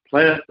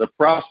 Plans to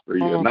prosper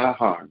you and not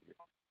harm you.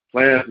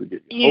 Plans to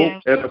give you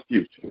hope and a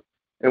future.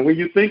 And when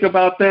you think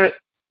about that,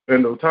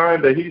 in the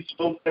time that he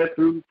spoke that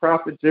through the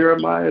prophet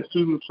Jeremiah,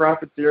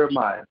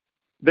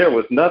 there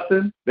was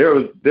nothing. There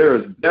was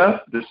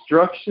death,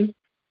 destruction.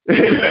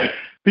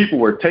 People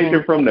were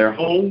taken from their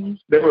homes.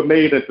 They were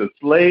made into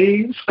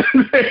slaves.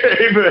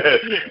 Amen.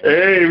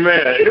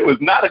 Amen. It was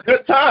not a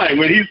good time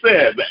when he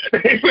said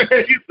that.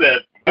 Amen. He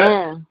said,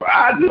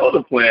 I know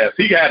the plans.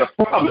 He had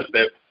a promise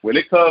that when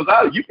it comes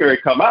out, you can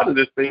come out of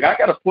this thing. I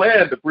got a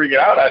plan to bring it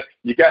out.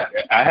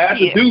 I had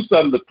to do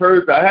something to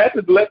purge. I had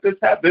to let this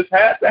happen. This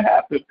had to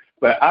happen.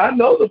 But I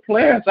know the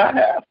plans I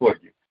have for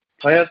you.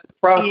 Plans to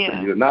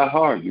prosper you, not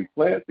harm you.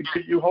 Plans to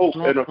give you hope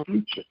and a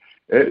future.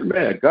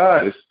 Amen.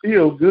 God is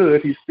still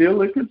good. He's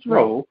still in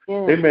control.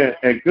 Amen.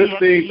 And good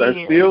things are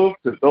still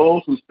to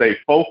those who stay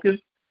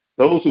focused,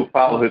 those who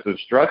follow his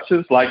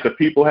instructions, like the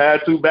people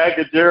had to back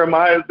in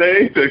Jeremiah's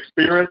day to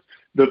experience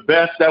the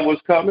best that was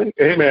coming.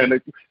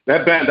 Amen.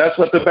 That's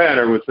what the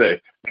banner would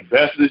say. The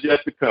best is yet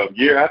to come,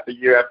 year after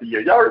year after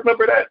year. Y'all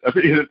remember that? I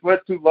mean, it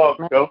went too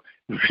long ago,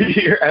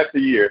 year after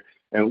year.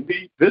 And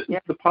this is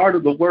the part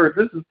of the word.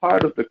 This is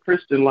part of the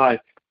Christian life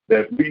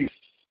that we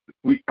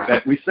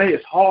say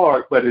it's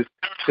hard, but it's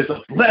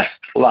a blessed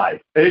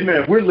life.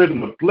 Amen. We're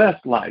living a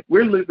blessed life.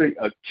 We're living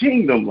a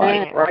kingdom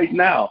life right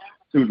now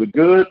through the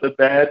good, the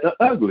bad, the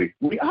ugly.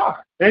 We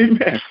are.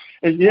 Amen.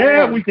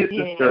 And we get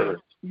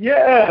discouraged.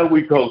 Yeah,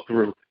 we go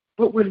through.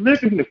 But we're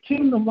living the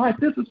kingdom life.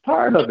 This is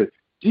part of it.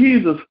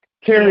 Jesus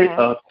carried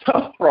a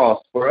tough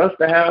cross for us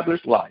to have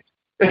this life.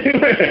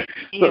 Amen.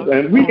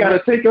 And we got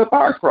to take up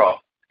our cross.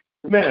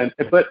 Man,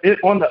 but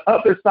on the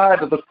other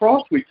side of the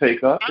cross we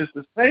take up is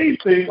the same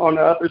thing on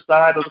the other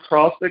side of the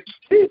cross that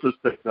Jesus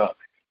took up.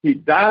 He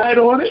died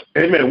on it.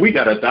 Amen. We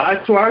got to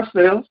die to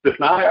ourselves,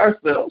 deny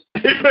ourselves.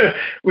 Amen.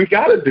 We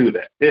got to do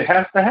that. It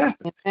has to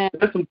happen.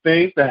 There's some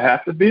things that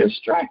have to be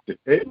extracted.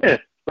 Amen.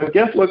 But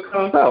guess what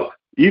comes out?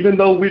 Even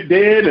though we're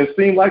dead and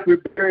seem like we're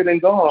buried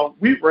and gone,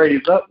 we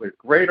raise up with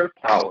greater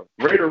power,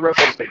 greater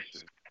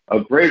revelation, a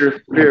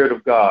greater Spirit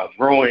of God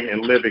growing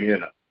and living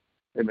in us.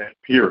 Amen.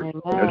 Period.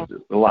 Amen. That's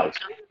just the life.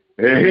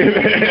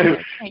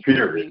 Amen.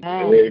 Period.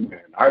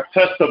 Amen. Our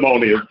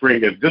testimony is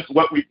bringing just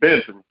what we've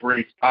been through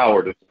brings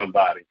power to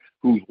somebody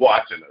who's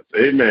watching us.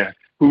 Amen.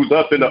 Who's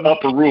up in the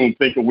upper room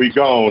thinking we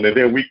gone, and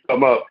then we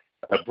come up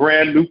a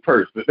brand new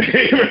person.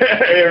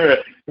 Amen.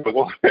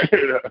 What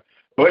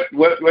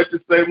you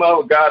say,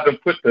 Mama? God to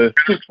put the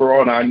super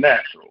on our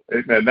natural.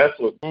 Amen. That's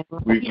what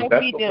we're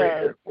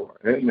here for.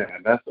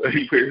 Amen. That's what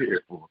we're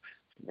here for.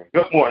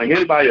 Good morning.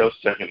 Anybody else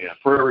checking in?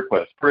 Prayer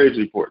requests, praise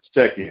reports,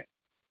 check in.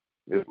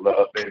 It's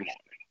love day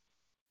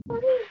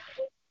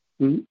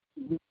morning.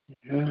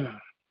 Yeah.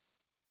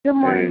 Good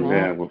morning.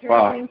 Amen. Well,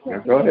 Father,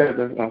 go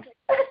ahead.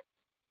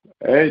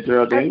 Hey,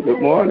 Geraldine.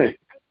 Good morning.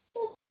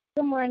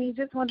 Good morning.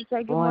 Just wanted to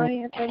say good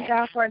morning and thank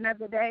God for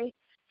another day.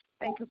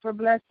 Thank you for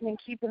blessing and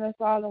keeping us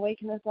all and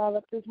waking us all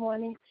up this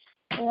morning.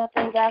 And I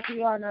thank God for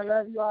you all and I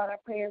love you all. I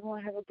pray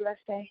everyone have a blessed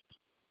day.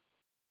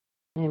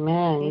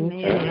 Amen.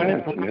 Amen.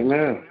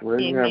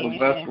 You have a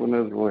blessed one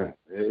as well.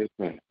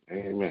 Amen.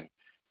 Amen.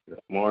 Good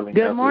morning.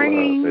 Good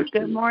morning.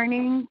 Good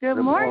morning. Good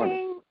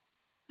morning.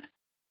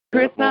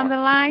 Chris on the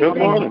line.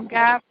 Thank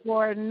God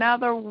for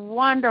another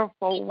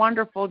wonderful,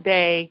 wonderful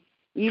day.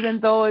 Even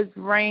though it's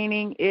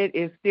raining, it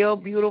is still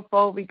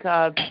beautiful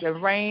because the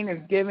rain is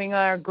giving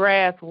our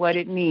grass what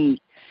it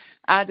needs.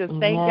 I just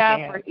thank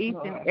God for each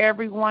and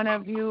every one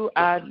of you.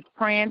 I'm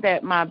praying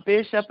that my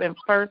bishop and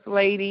first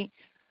lady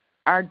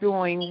are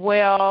doing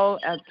well,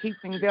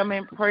 keeping them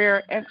in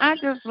prayer. And I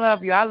just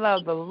love you. I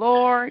love the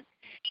Lord,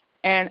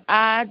 and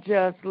I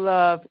just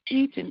love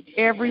each and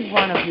every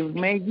one of you.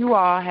 May you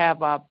all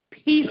have a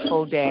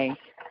peaceful day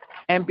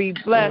and be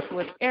blessed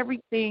with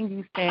everything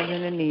you stand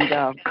in the need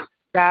of.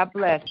 God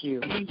bless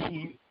you.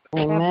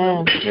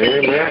 Amen.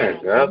 Amen.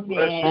 God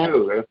bless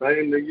you.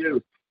 Same to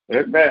you.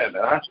 Amen.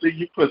 I see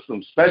you put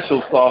some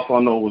special sauce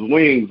on those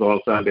wings on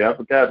Sunday. I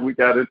forgot we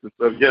got into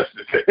stuff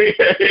yesterday.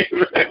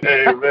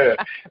 Amen.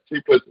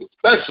 She put some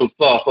special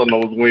sauce on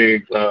those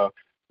wings.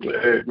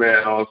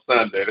 Amen. On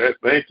Sunday.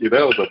 Thank you.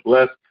 That was a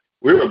blessed.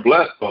 We were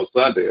blessed on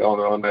Sunday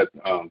on that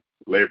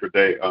Labor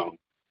Day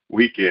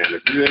weekend.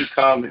 If you didn't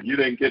come and you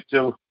didn't get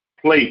your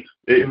plate,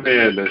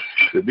 amen,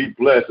 to be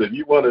blessed. If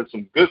you wanted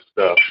some good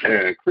stuff,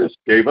 and Chris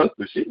gave us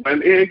she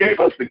went in and gave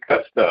us the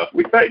cut stuff.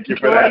 We thank you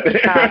for that.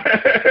 Yeah,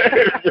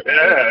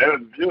 it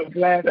was good.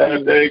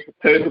 That day,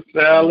 potato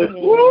salad.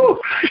 Woo!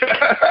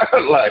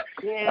 I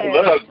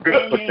love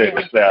good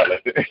potato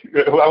salad.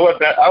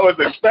 I was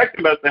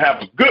expecting us to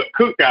have a good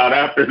cookout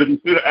after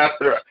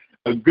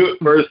a good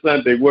first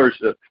Sunday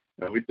worship.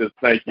 And we just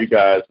thank you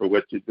guys for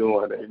what you're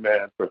doing.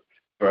 Amen. For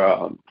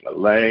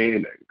Elaine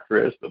and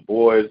Chris, the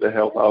boys that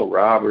help out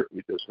Robert,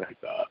 we just thank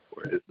God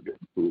for it. It's good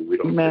food. We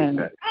don't take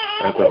that.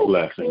 That's a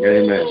blessing.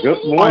 Amen.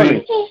 Good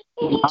morning. Good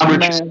morning.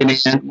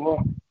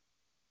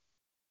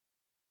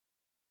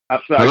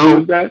 I'm sorry,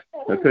 who's that?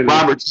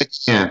 Robert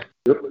checking in.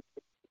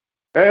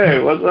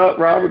 Hey, what's up,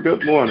 Robert?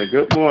 Good morning.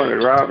 Good morning,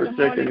 Robert.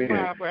 Checking in.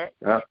 Robert.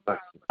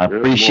 I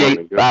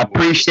appreciate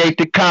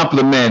the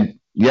compliment.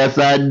 Yes,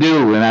 I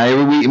do. And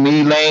every week,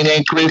 me, Elaine,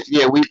 and Chris,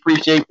 we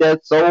appreciate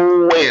that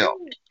so well.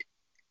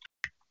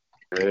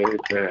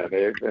 Amen.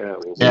 Amen.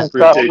 Well, yes.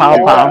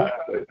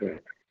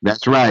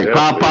 That's right.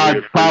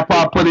 Yes,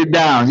 Papa put it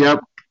down. Yep.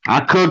 I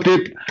cooked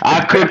it,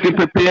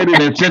 prepared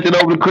it, and sent it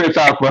over to Chris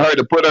out for her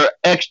to put her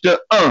extra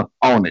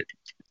on it.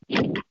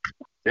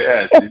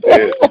 Yeah, she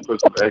did. She put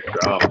some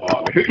extra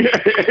on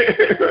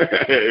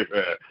it.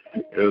 Amen.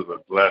 It was a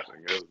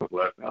blessing. I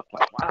was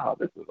like, wow,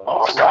 this is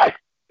all right.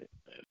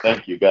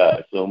 Thank you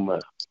guys so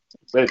much.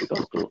 Baby,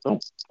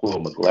 don't pull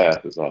my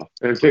glasses off.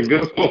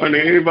 Good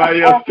morning.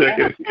 Anybody else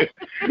checking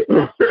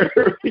in?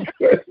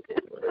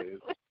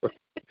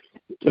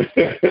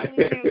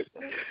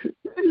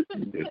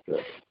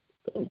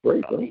 Don't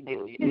break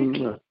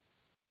them.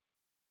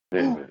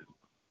 Amen.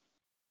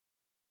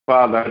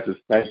 Father, I just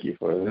thank you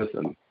for this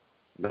and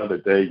another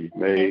day you've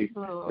made.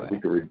 We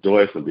can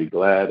rejoice and be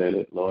glad in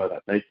it, Lord. I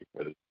thank you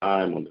for this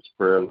time on this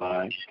prayer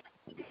line.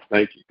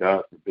 Thank you,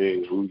 God, for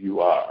being who you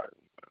are.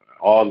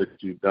 All that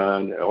you've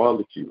done, all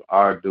that you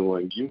are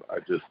doing, you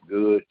are just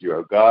good. You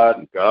are God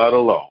and God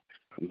alone.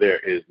 There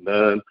is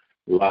none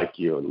like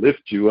you.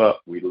 Lift you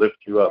up. We lift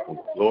you up and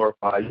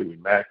glorify you. We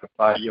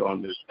magnify you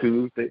on this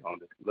Tuesday, on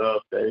this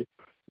love day.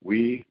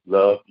 We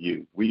love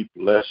you. We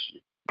bless you.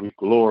 We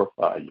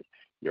glorify you.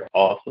 You're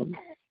awesome.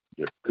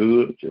 You're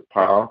good. You're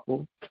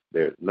powerful.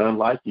 There's none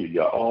like you.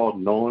 You're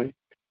all-knowing.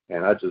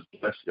 And I just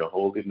bless your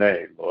holy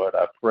name, Lord.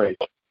 I pray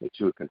that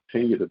you would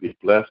continue to be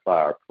blessed by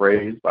our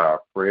praise, by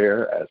our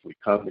prayer as we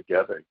come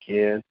together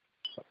again.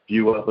 A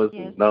few of us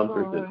in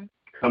numbers and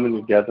coming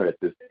together at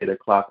this 8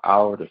 o'clock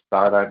hour to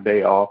start our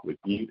day off with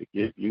you, to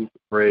give you the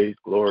praise,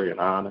 glory, and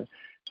honor.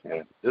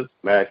 And just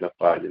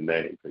magnify your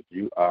name because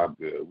you are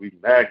good. We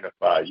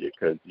magnify you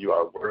because you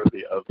are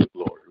worthy of the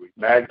glory. We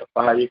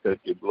magnify you because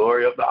you're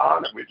glory of the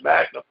honor. We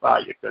magnify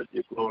you because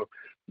you're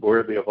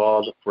worthy of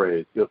all the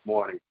praise. Good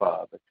morning,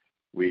 Father.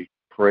 We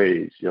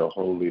praise your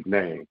holy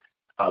name.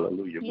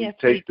 Hallelujah. Yes,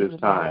 we take we this do,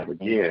 time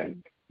Lord.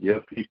 again,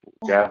 your people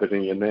gathered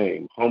in your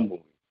name,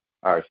 humbling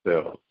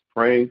ourselves,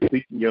 praying,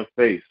 seeking your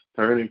face,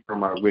 turning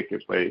from our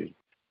wicked ways,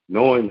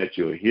 knowing that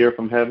you'll hear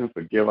from heaven,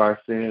 forgive our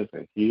sins,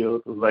 and heal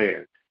the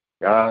land.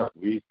 God,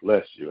 we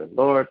bless you. And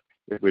Lord,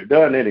 if we've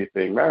done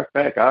anything, matter of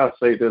fact, I'll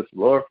say this,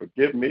 Lord,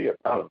 forgive me if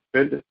I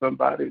offended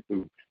somebody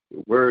through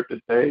the word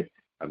today.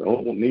 I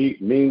don't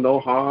mean no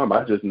harm.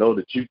 I just know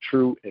that you're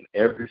true in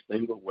every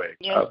single way.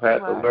 Yes, I've had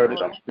to learn it.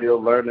 Lord. I'm still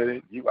learning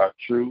it. You are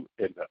true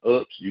in the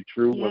ups. You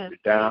true when Yes,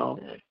 we're down.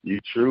 Jesus. You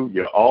true.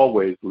 You're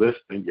always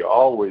listening. You're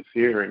always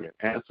hearing and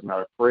answering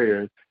our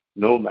prayers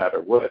no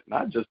matter what. And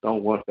I just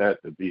don't want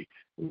that to be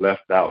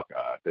left out,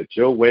 God, that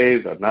your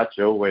ways are not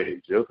your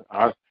ways. Your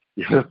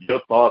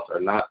thoughts are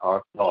not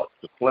our thoughts.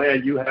 The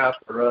plan you have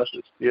for us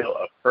is still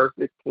a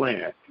perfect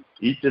plan,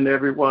 each and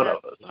every one of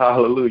us.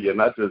 Hallelujah.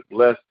 And I just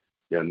bless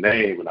your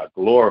name, and I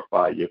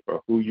glorify you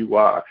for who you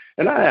are.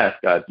 And I ask,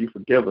 God, you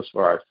forgive us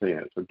for our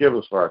sins. Forgive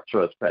us for our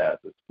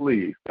trespasses.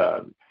 Please,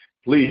 God,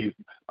 please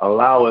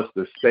allow us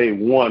to stay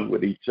one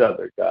with each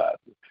other, God,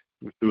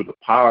 through the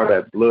power of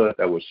that blood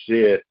that was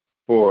shed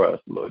for us,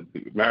 Lord.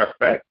 Matter of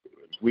fact,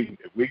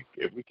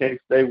 if we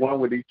can't stay one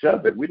with each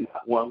other, we're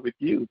not one with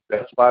you.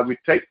 That's why we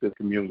take the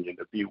communion,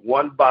 to be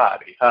one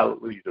body,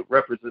 hallelujah, to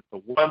represent the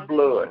one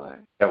blood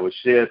that was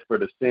shed for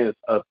the sins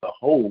of the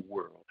whole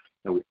world.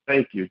 And we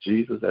thank you,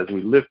 Jesus, as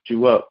we lift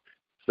you up,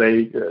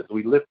 Savior, as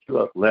we lift you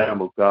up,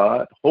 Lamb of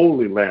God,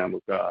 Holy Lamb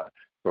of God,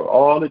 for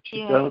all that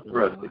you've done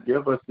for us, to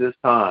give us this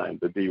time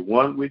to be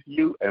one with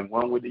you and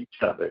one with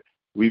each other.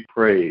 We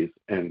praise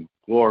and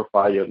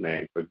glorify your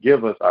name.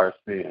 Forgive us our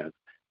sins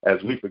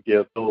as we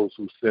forgive those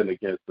who sin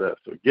against us.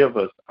 Forgive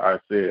us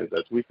our sins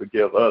as we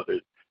forgive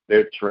others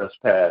their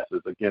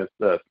trespasses against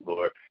us,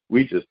 Lord.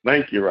 We just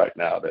thank you right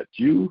now that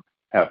you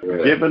have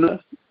forgiven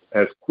us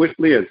as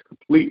quickly, as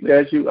completely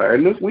as you are.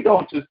 And we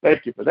don't just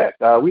thank you for that,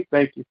 God. We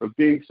thank you for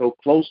being so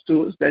close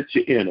to us that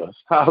you're in us.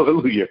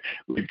 Hallelujah.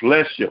 We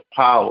bless your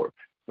power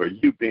for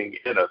you being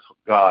in us,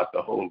 God,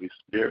 the Holy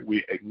Spirit.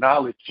 We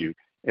acknowledge you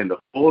in the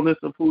fullness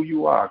of who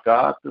you are,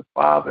 God the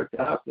Father,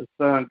 God the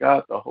Son,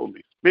 God the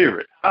Holy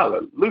Spirit.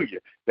 Hallelujah.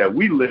 That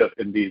we live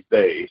in these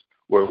days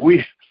where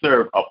we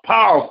serve a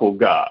powerful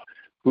God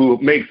who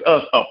makes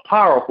us a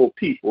powerful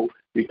people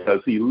because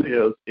he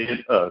lives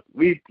in us.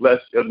 We bless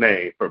your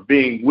name for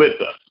being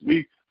with us.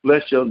 We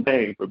bless your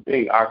name for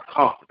being our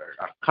comforter,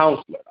 our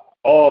counselor,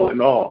 our all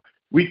in all.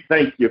 We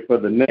thank you for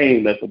the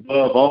name that's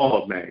above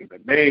all names,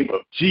 the name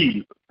of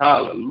Jesus.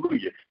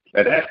 Hallelujah.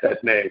 That at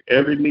that name,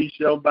 every knee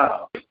shall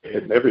bow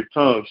and every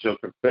tongue shall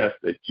confess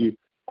that you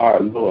are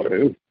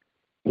Lord.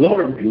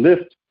 Lord, we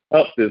lift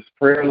up this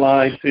prayer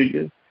line to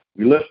you.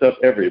 We lift up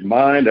every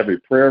mind, every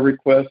prayer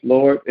request,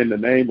 Lord, in the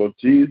name of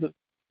Jesus.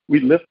 We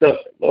lift up,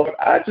 Lord,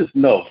 I just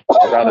know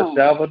without a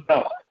shadow of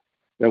doubt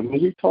that when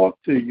we talk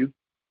to you,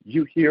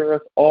 you hear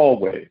us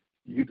always.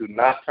 You do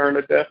not turn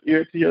a deaf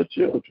ear to your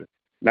children.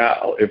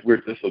 Now, if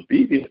we're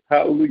disobedient,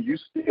 hallelujah, you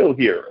still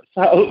hear us.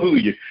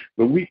 Hallelujah.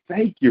 But we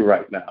thank you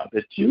right now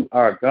that you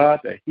are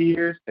God that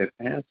hears and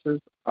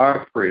answers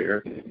our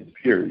prayers,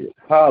 period.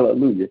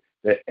 Hallelujah.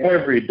 That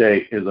every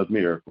day is a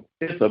miracle.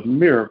 It's a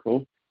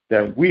miracle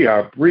that we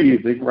are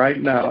breathing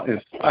right now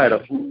in spite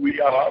of who we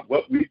are,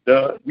 what we've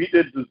done. We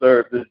didn't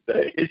deserve this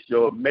day. It's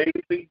your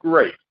amazing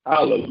grace.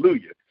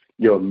 Hallelujah.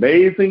 Your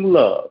amazing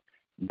love,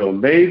 your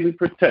amazing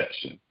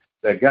protection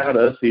that got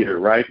us here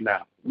right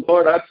now.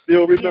 Lord, I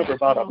still remember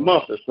about a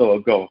month or so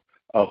ago,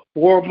 a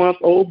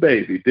 4-month-old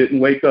baby didn't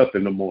wake up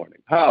in the morning.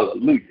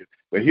 Hallelujah.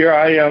 But here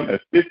I am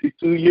at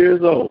 52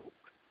 years old,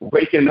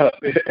 waking up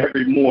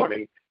every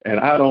morning, and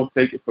I don't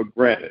take it for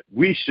granted.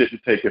 We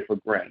shouldn't take it for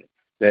granted.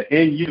 That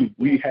in you,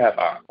 we have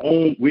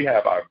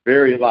our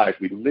very life.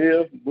 We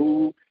live,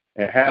 move,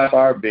 and have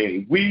our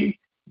being. We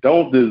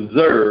don't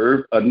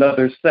deserve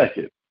another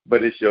second,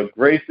 but it's your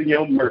grace and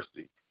your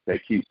mercy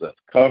that keeps us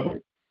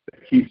covered,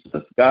 that keeps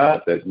us,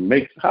 God, that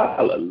makes,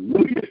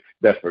 hallelujah,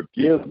 that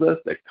forgives us,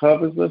 that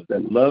covers us,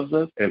 that loves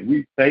us. And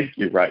we thank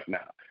you right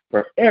now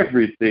for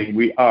everything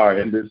we are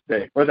in this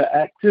day, for the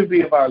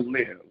activity of our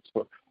limbs,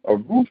 for a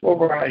roof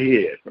over our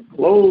head, for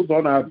clothes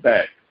on our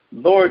back.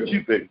 Lord,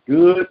 you've been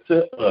good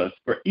to us,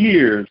 for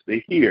ears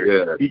to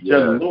hear each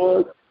other.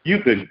 Lord,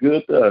 you've been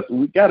good to us.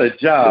 We got a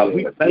job.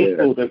 We're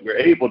thankful that we're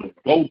able to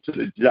go to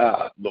the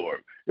job, Lord.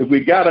 If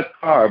we got a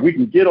car, we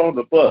can get on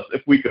the bus.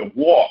 If we can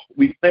walk,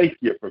 we thank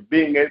you for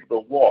being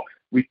able to walk.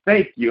 We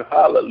thank you,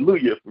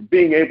 hallelujah, for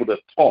being able to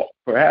talk,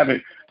 for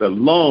having the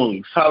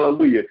lungs,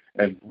 hallelujah,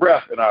 and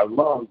breath in our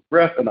lungs,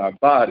 breath in our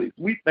bodies.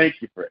 We thank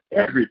you for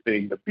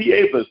everything, to be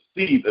able to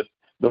see the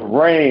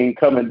rain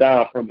coming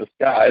down from the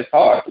sky. It's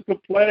hard to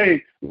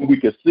complain when we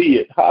can see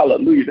it.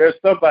 Hallelujah. There's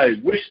somebody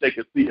wish they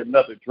could see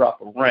another drop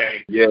of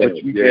rain,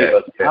 but you gave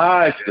us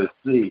eyes to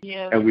see,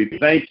 and we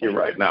thank you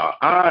right now.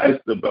 Eyes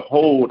to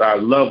behold our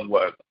loved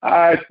ones,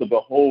 eyes to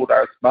behold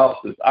our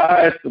spouses,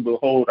 eyes to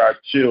behold our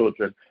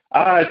children,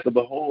 eyes to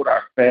behold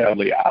our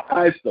family,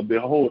 eyes to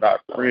behold our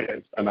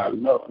friends and our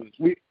loved ones.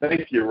 We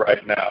thank you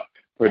right now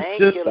for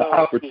just the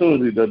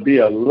opportunity to be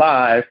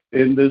alive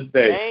in this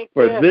day.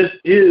 For this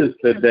is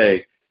the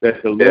day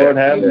that the Lord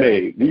has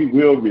made. We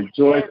will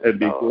rejoice and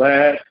be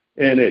glad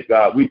in it,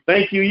 God. We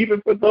thank you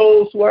even for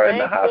those who are in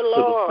the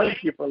hospital.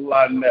 Thank you for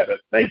Lynetta.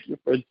 Thank you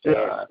for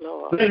John.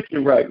 Thank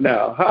you right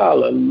now.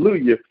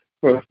 Hallelujah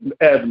for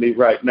Ebony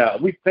right now.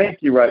 We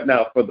thank you right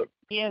now for the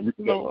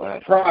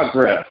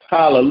progress.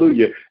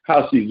 Hallelujah.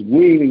 How she's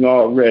weaning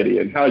already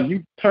and how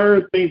you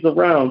turn things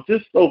around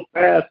just so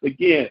fast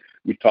again.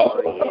 We talked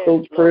about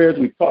those prayers.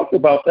 We talked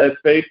about that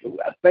faith.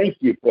 I thank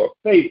you for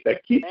faith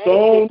that keeps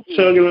on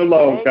chugging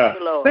along, God.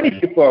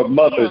 Thank you for a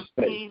mother's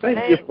faith.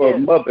 Thank you for a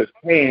mother's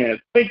hands.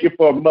 Thank you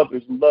for a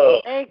mother's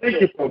love.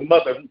 Thank you for a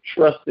mother who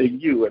trusts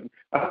in you. And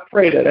I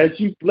pray that as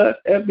you bless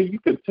Ebony, you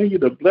continue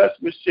to bless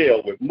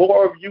Michelle with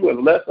more of you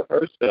and less of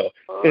herself.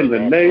 In the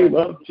name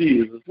of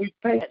Jesus, we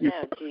thank you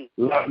for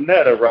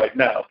Lynetta right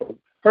now, for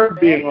her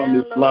being on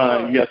this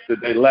line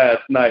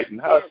last night,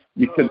 and how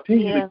you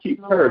continue to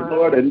keep her,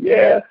 Lord. And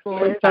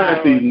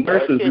sometimes these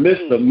nurses miss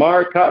the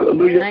mark,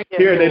 hallelujah.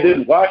 Here they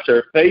didn't wash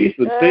her face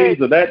and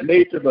things of that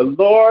nature. But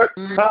Lord,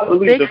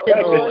 hallelujah, the fact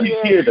that she's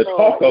here to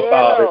talk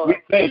about it, we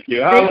thank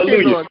you.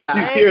 Hallelujah.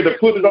 She's here to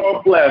put it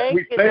on blast.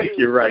 We thank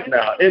you right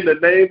now in the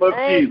name of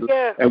Jesus.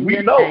 And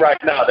we know right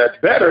now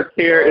that better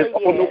care is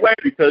on the way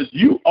because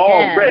you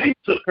already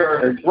took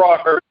her and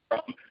brought her from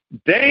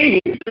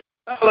danger.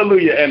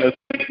 Hallelujah, and a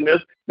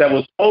sickness that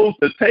was supposed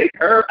to take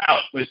her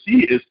out, but she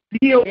is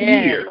still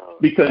here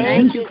because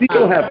you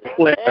still have a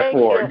plan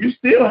for her. You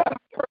still have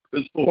a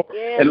purpose for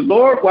her. And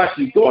Lord, while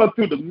she's going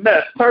through the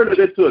mess, turn it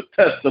into a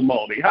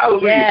testimony.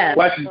 Hallelujah.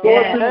 While she's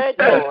going through the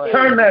test,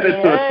 turn that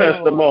into a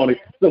testimony.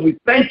 So we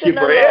thank you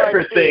for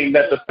everything,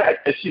 that the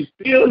fact that she's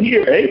still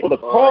here, able to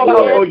call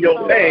out on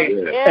your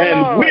name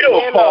and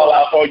will call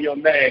out on your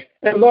name.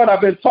 And Lord,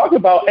 I've been talking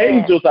about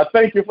angels. I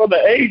thank you for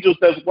the angels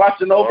that's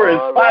watching over in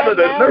spite of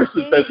the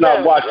nurses that's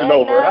not watching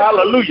over.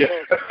 Hallelujah.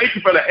 I thank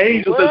you for the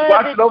angels that's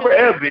watching over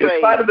Evie in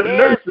spite of the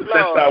nurses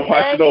that's not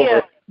watching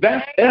over.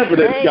 That's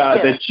evidence, God,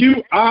 that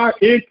you are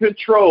in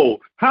control.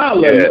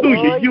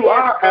 Hallelujah. You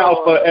are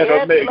Alpha and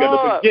Omega,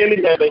 the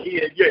beginning and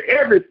the end. You're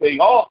everything,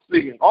 all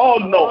seeing, all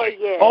knowing,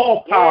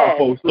 all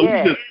powerful. So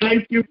we just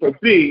thank you for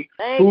being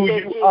who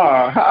you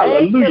are.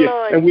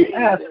 Hallelujah. And we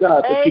ask,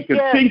 God, that you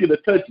continue to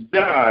touch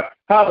John.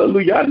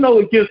 Hallelujah. I know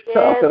it gets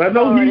tough, and I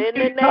know he's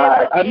getting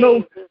tired. I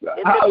know,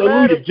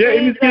 hallelujah,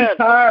 James gets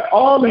tired.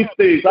 All these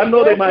things. I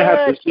know they might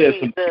have to shed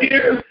some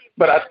tears.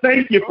 But I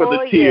thank you for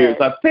the tears.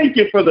 I thank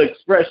you for the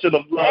expression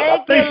of love.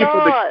 I thank you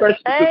for the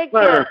expression of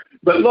concern.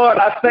 But Lord,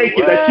 I thank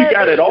you that you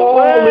got it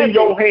all in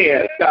your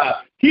hands, God.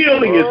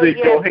 Healing is in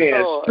your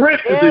hands.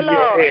 Strength is in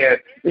your hands.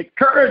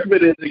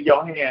 Encouragement is in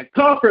your hands.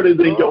 Comfort is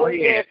in your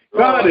hands.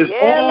 God is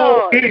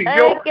all in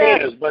your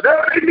hands.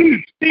 Whatever they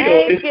need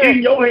still is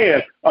in your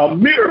hands. A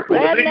miracle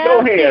is in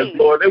your hands,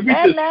 Lord. And we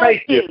just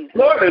thank you.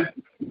 Lord, and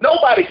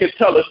nobody can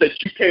tell us that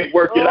you can't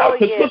work it out.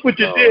 Because look what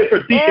you did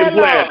for Deacon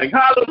Blanding.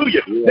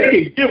 Hallelujah.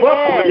 They can give up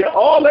on you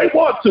all they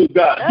want to,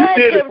 God. You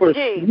did it for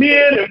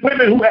men and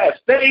women who have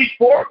stage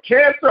 4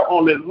 cancer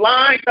on this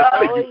line,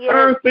 God. And you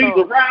turn things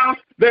around.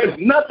 There's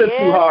nothing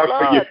too hard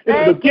for you.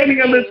 In the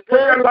beginning of this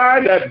prayer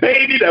line, that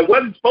baby that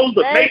wasn't supposed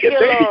to make it,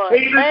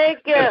 baby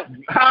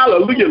Kaden,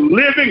 hallelujah,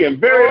 living and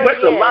very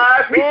much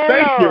alive. We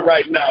thank you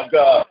right now,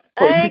 God,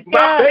 for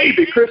my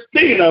baby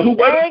Christina, who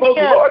wasn't supposed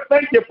to. Lord,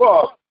 thank you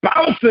for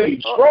bouncing,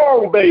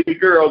 strong baby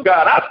girl,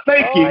 God. I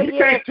thank you. You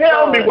can't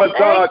tell me what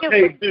God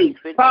can't do.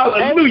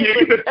 Hallelujah.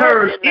 You can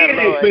turn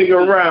anything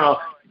around.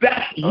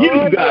 That's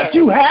you, God.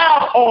 You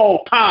have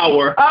all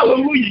power.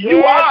 Hallelujah.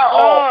 You are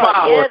all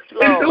power.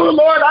 And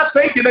Lord, I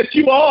thank you that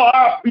you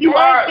are, when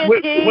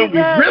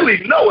we really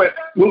know it,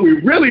 when we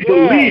really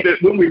believe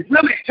it, when we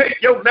really take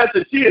your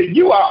message here,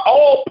 you are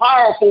all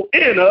powerful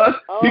in us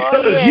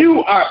because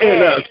you are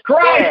in us.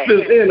 Christ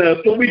is in us.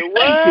 So we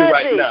thank you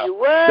right now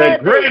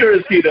that greater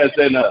is he that's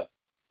in us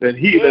than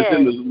he that's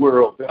in this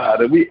world, God.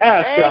 And we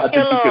ask, God,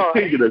 that you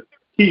continue to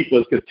keep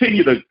us,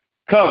 continue to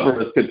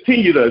cover us,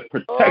 continue to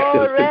protect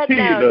us,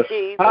 continue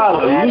to,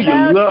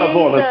 hallelujah, love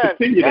on us,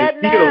 continue to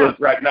heal us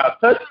right now.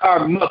 Touch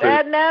our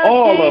mothers,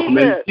 all of them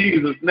in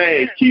Jesus'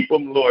 name. Keep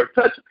them, Lord.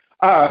 Touch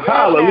our,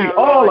 hallelujah,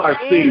 all our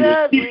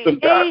seniors. Keep them,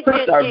 God.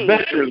 Touch our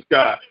veterans,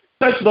 God.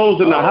 Touch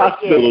those in the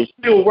hospitals,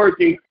 still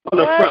working on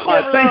the front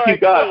line. Thank you,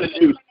 God, that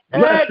you're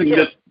blessing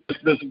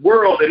this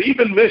world and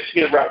even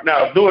Michigan right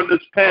now during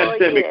this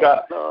pandemic,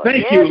 God.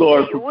 Thank you,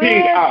 Lord, for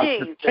being our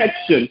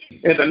protection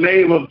in the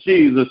name of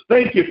Jesus.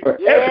 Thank you for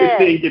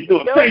everything you're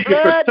doing. Thank you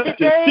for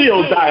touching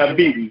still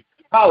diabetes.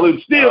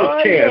 Hallelujah.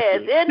 Still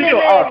cancer.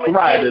 Still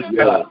arthritis,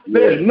 God.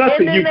 There's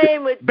nothing you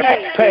can.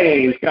 Back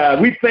pains,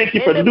 God. We thank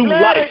you for new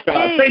life,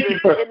 God. Thank you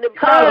for,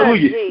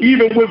 hallelujah.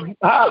 Even with,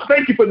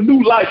 thank you for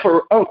new life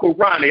for Uncle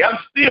Ronnie. I'm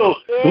still,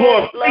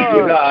 Lord, thank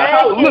you,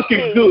 God.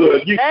 Looking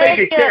good. You're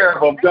taking care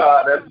of him,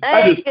 God. And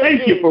I just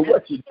thank you for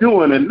what you're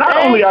doing. And not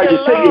only are you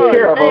taking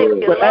care of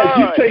him, but as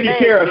you're taking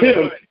care of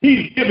him,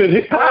 He's given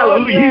his,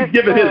 hallelujah, he's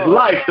given his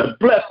life to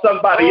bless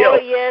somebody else,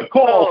 to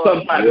call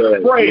somebody,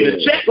 to pray,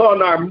 to check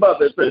on our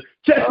mothers, to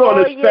check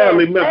on his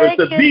family members,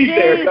 to be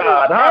there,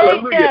 God.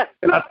 Hallelujah.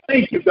 And I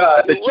thank you,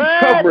 God, that you're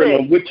covering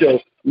them with your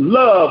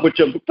love, with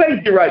your,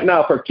 thank you right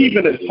now for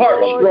keeping his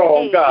heart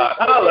strong, God.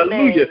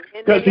 Hallelujah.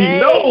 Because he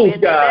knows,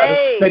 God,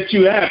 that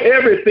you have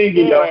everything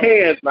in your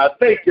hands. And I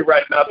thank you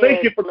right now.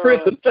 Thank you for Chris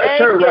and touch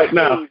her right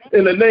now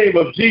in the name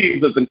of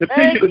Jesus, and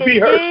continue to be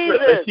her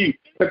strength as she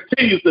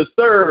continues to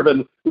serve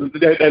and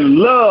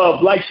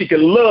love like she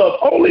can love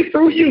only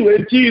through you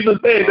in Jesus'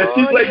 name. That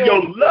she's letting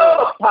your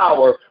love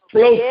power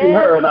flow through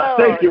her. And I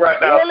thank you right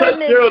now. Touch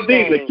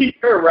Geraldine and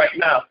keep her right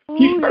now.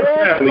 Keep her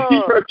family,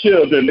 keep her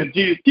children, and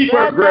Jesus, keep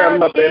her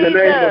grandmother in the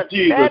name of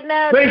Jesus.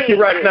 Thank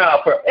you right now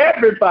for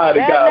everybody,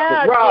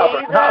 God, for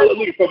Robert,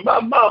 hallelujah, for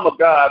my mama,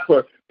 God,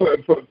 for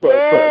thank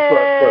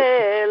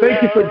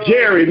you for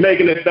Jerry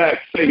making it back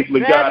safely,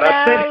 God.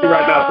 I thank you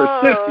right now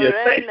for Cynthia.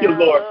 Thank you,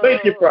 Lord.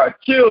 Thank you for our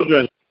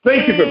children.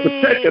 Thank you for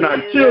protecting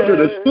our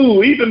children in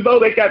school, even though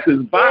they got this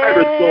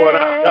virus going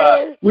on,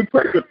 God. We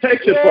pray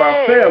protection for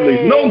our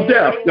families. No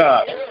death,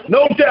 God.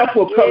 No death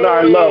will come to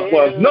our loved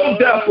ones. No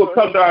death will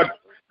come to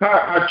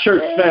our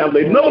church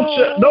family.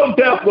 No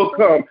death will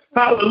come.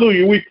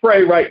 Hallelujah. We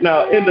pray right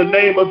now in the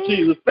name of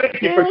Jesus.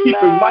 Thank you for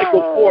keeping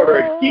Michael Porter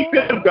and keep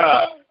him,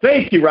 God.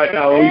 Thank you right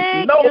now.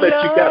 We know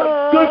that you got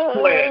a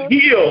good plan.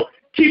 Heal.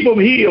 Keep him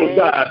healed,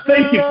 God.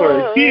 Thank you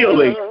for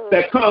healing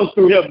that comes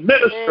through him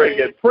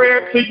ministering and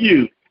prayer to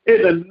you.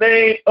 In the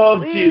name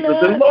of Jesus.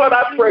 And Lord,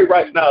 I pray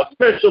right now,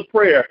 special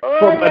prayer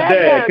for my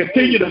dad.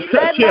 Continue to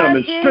touch him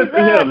and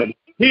strengthen him and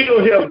heal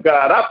him,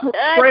 God.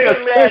 I pray a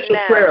special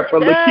prayer for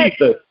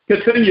Lakeitha.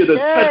 Continue to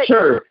touch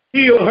her,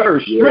 heal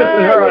her,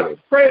 strengthen her. I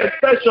pray a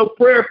special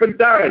prayer for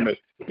Diamond.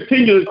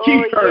 Continue to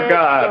keep her,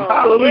 God.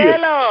 Hallelujah.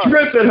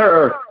 Strengthen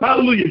her.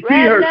 Hallelujah.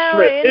 Be her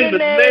strength in the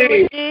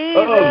name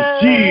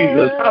of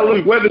Jesus.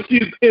 Hallelujah. Whether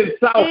she's in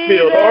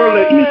Southfield or on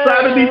the east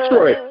side of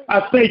Detroit,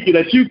 I thank you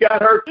that you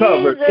got her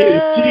covered in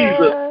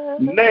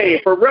Jesus' name.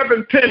 For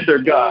Reverend Pender,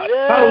 God.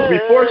 Hallelujah.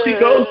 Before she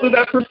goes through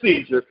that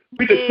procedure,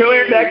 we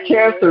declare that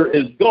cancer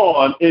is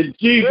gone in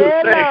Jesus'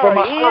 name. For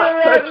my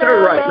aunt, touch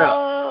her right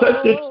now.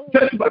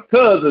 Touch my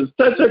cousins.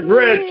 Touch her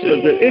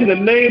grandchildren in the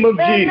name of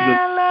Jesus.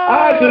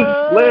 I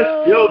just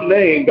bless your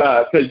name,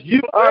 God, because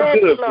you are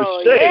good for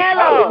Shay.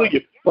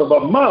 Hallelujah. For my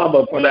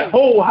mama, for that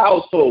whole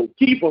household.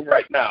 Keep them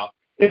right now.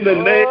 In the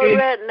name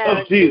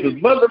of Jesus.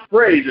 Mother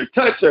Frazier,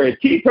 touch her and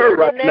keep her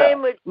right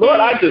now. Lord,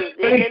 I just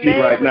thank you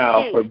right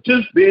now for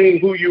just being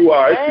who you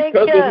are. It's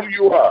because of who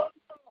you are.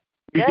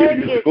 We give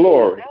you the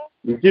glory.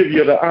 We give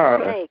you the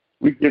honor.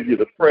 We give you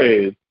the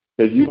praise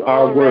because you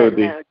are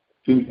worthy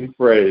to be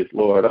praised,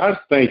 Lord. I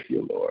thank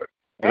you, Lord.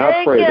 And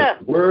I pray that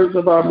the words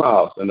of our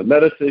mouths and the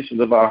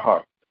meditations of our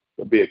heart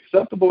will be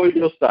acceptable in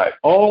your sight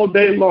all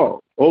day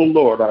long. Oh,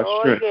 Lord, our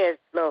strength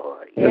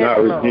and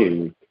our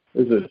Redeemer.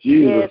 It's in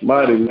Jesus'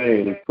 mighty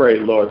name we pray,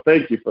 Lord.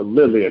 Thank you for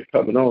Lillian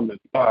coming on this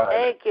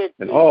line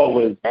and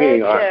always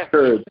being our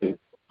encouraging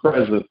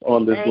presence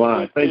on this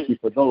line. Thank you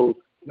for those,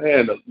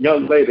 man, the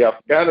young lady, I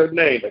forgot her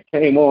name, that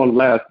came on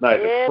last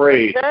night and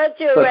prayed such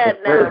a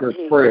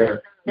fervent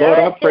prayer. Lord,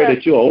 I pray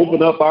that you'll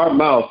open up our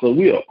mouths so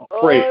we'll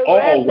pray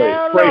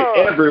always,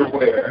 pray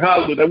everywhere.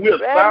 Hallelujah. That we'll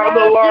sound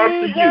the alarm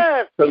to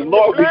you. Because,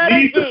 Lord, we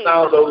need to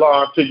sound the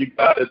alarm to you,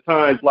 God, at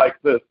times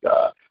like this,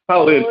 God.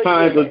 Hallelujah. In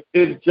times of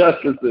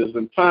injustices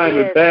and times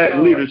of bad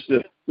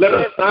leadership. Let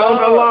us sound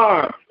the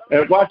alarm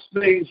and watch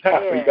things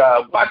happen,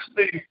 God. Watch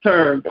things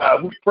turn,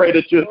 God. We pray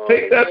that you'll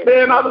take that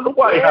man out of the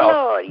White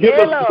House. Give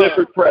us a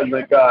different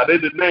president, God,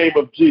 in the name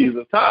of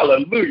Jesus.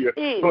 Hallelujah.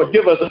 Lord,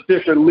 give us a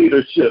different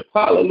leadership.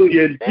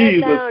 Hallelujah. In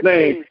Jesus'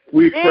 name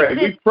we pray.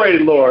 We pray,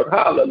 Lord,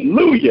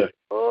 hallelujah,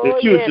 that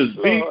you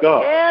just be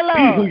God.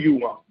 Be who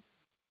you are.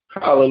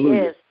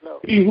 Hallelujah.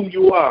 Be who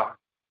you are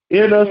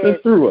in us and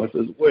through us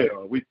as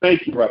well. We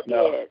thank you right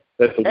now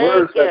that the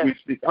words that we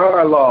speak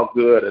are all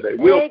good and they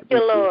will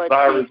produce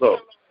desired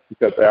results.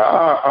 Because they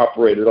are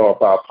operated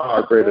off our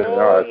power greater than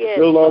ours.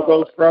 Good Lord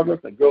goes from us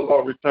and good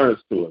Lord returns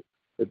to us.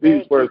 That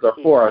these words are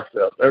for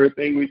ourselves.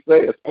 Everything we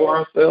say is for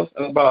ourselves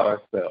and about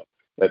ourselves.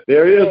 That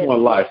there is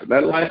one life, and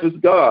that life is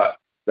God.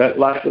 That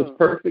life is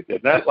perfect, and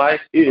that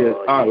life is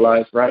our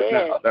life right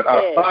now. That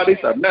our bodies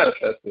are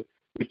manifested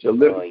with your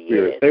living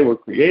spirit. They were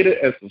created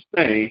and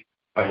sustained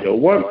by your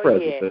one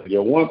presence and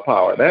your one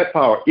power. That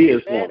power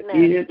is flowing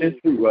in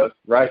and through us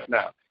right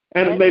now.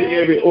 Animating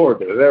every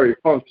organ and every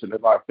function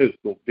of our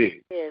physical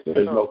being. There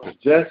is no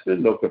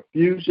congestion, no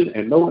confusion,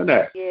 and no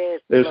inaction.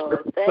 There's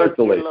perfect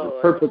circulation,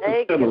 perfect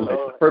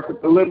assimilation,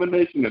 perfect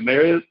elimination, and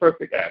there is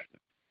perfect action.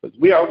 Because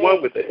we are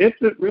one with the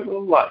infinite river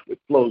of life that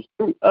flows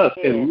through us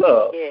in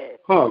love,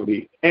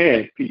 harmony,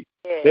 and peace.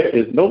 There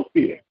is no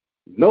fear,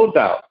 no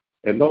doubt,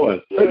 and no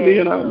uncertainty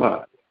in our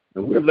mind.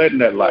 And we're letting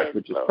that life,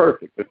 which is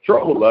perfect,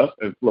 control us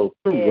and flow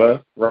through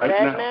us right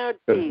now.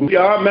 Because we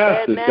are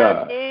masters,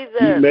 God.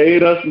 You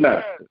made us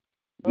masters.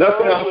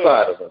 Nothing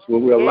outside of us will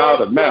we allow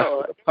to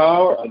master the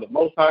power of the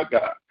Most High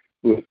God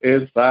who is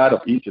inside of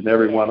each and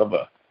every one of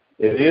us.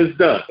 It is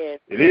done.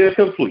 It is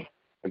complete.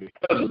 And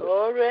because of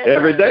it,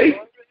 every day,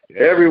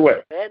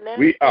 everywhere,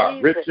 we are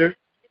richer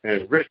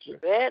and richer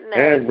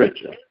and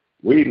richer.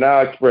 We now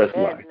express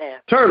life,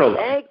 eternal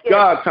life,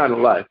 God kind of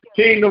life.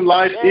 Kingdom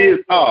life is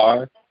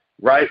ours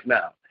right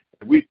now.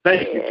 And we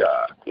thank you,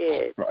 God,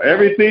 for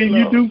everything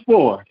you do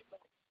for us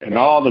and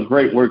all the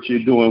great work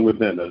you're doing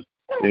within us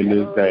in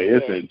this day.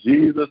 It's in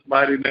Jesus'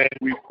 mighty name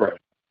we pray.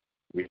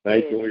 We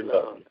thank you and we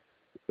love you.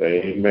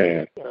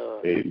 Amen.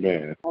 Amen.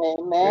 Amen.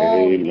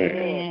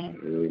 Amen.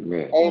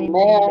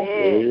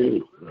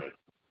 Amen.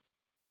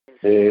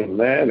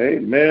 Amen.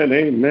 Amen.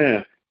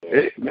 Amen.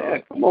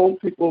 Amen. Come on,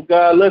 people of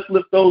God. Let's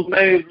lift those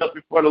names up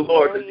before the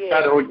Lord that you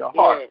got it on your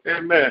heart.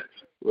 Amen.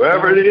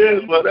 Wherever it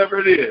is, whatever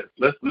it is,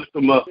 let's lift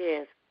them up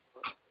to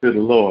the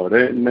Lord.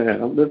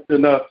 Amen. I'm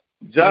lifting up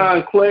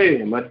John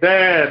Clay and my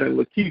dad and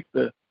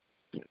Lakeitha.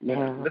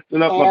 Amen.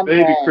 Lifting up my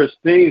baby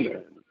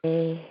Christina.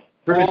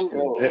 Christian.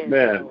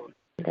 Amen.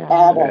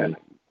 Amen.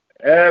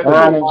 Evan.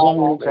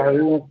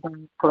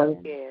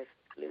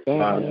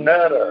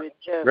 Netta.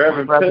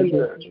 Reverend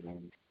Pender.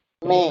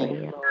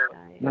 Me.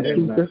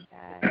 Amen.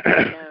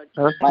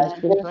 Her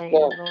sister,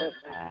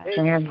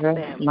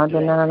 Sandra, Mother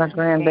and her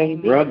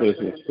grandbaby, Brothers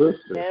and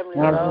sisters.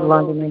 Andrew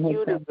London and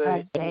his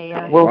family,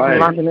 Wilson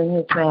London and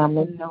his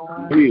family,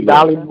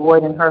 Dolly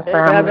Boyd and her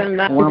family,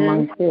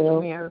 Woman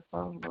Hill,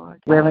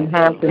 Reverend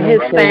Hampton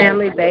and his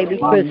family, baby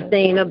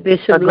Christina,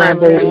 Bishop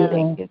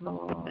London,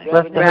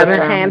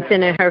 Reverend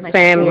Hampton and her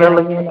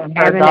family, Evan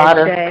and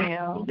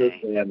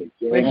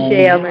Shay,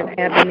 Michelle and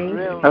Ebony,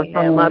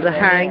 Mother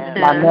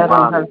Harrington,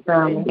 her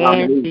family,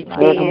 Angie,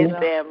 family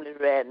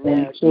right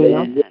now.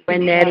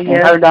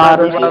 Renetia, her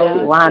daughter,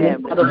 Mother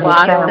Watson,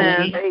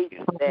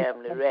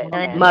 Family right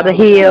now. Mother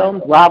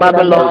Hill, Robert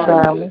Mother and her Lord,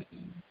 family,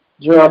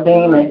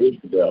 Geraldine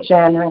and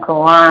Shannon and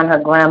Karan, her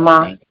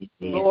grandma,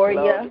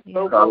 Gloria,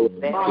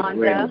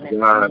 Wanda,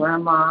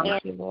 grandma,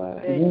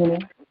 Jeannie,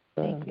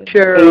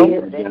 Cheryl,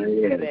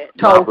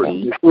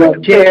 Toki,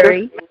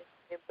 Jerry,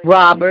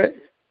 Robert,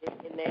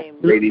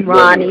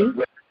 Ronnie,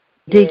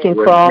 Deacon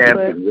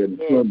Crawford,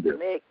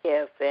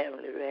 Metcalf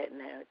family right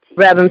now.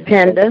 Reverend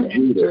Pender,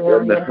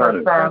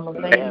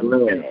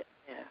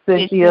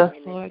 Cynthia,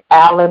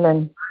 Alan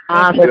and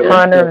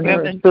Hunter and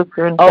her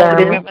sister and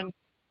family,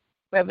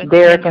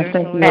 Derek and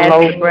Cynthia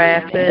Lowe,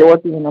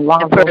 Dorothy and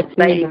Alonzo, First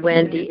Lady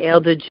Wendy,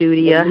 Elder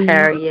Judia,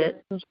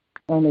 Harriet,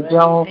 and the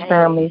Jones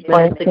family,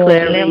 Frank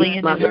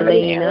Clarice,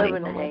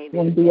 Marcelina,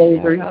 Wendy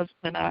Avery,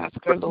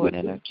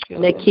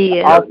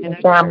 Nakia, Austin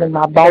family,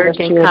 my bonus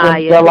children,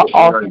 Kaya, Bella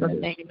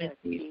Austin,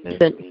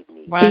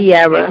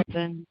 Sierra,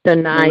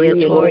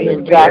 Sanaya, Tori,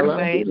 and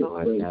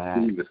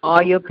Taylor.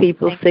 All your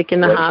people sick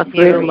in the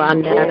hospital,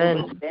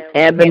 Lonetta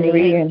and Henry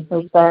Ebony, and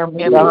her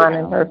family, Don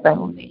and her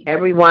family,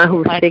 everyone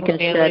who's sick and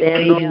shut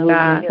in, Lord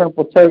God,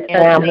 Temple Church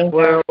family,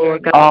 world,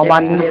 Lord God, all my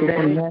nieces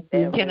and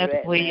nephews,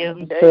 Kenneth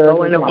Williams,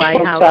 go in the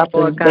White House,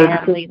 Lord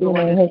God. Christina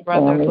and his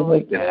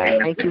family,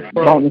 Thank you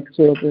for bonus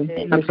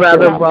children, my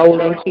brother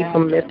Roland, keep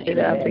him lifted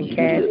up, and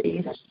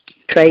Kathy,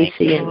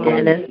 Tracy, and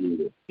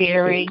Dennis,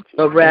 Gary,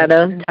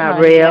 Loretta,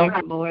 Tyrell,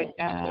 Lord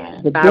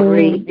God,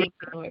 Tyree, thank you,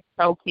 Lord,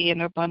 Sophie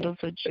and her bundles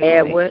of joy,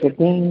 Edward,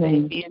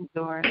 baby and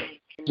Doris,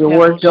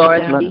 George,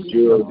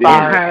 Dorothy,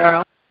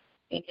 Harold,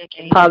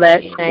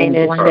 Paulette, Shane,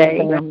 and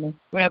Shay,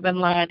 Reverend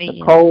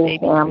Lonnie, Cole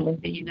baby family,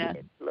 Christina,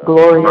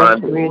 Gloria,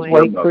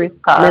 Ridgeway, Chris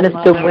Carter,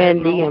 Minister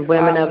Wendy, and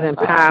Women of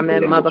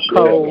Empowerment, Mother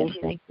Cole.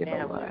 Thank you,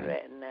 Lord.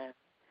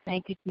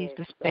 Thank you,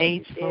 Jesus.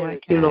 Faith, Lord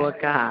Thank you, God. Lord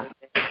God.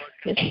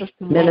 Sister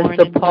Minister Lauren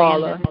and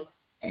Paula,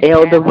 Brandon,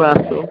 Elder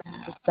Russell,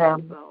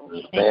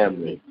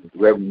 Family.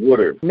 Reverend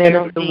Woodard.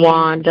 Minister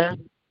Wanda,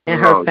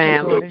 and her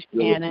family.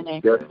 Shannon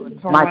and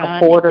Michael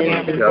Porter,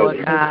 Thank you,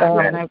 Lord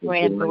God. and her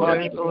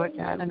granddaughter, Lord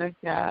God, and her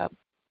job.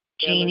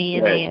 Jeannie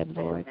and Ed,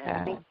 Lord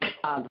God.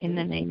 In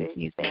the name of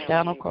Jesus,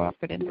 Donald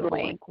Crawford and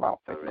Dwayne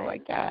Crawford,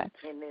 Lord God.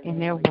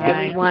 And their wives,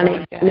 Everyone in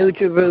Lord God. New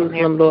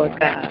Jerusalem, Lord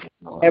God.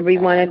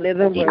 Everyone in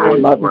Living I Word.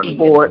 love you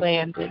for it.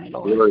 Landon,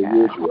 Lord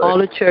God. All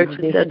the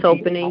churches that's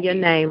open in your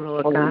name,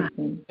 Lord God.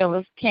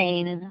 Phyllis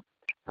Kane and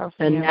her And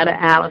family.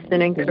 Netta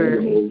Allison and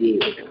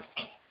Curry.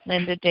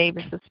 Linda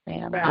Davis's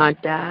family.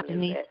 Aunt Dot,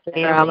 Denise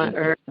Carolyn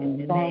Earth,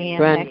 Diane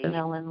Brenda.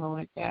 McMillan,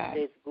 Lord God.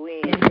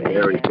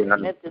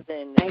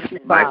 Thank you,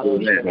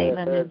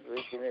 Father.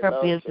 Her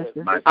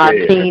businesses.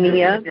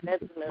 Artenia,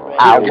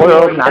 Our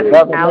world, not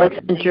government,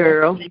 Allison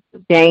Gerald,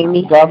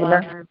 Jamie,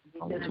 Governor,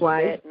 his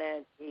wife,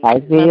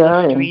 Isaiah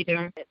and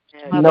Streeter,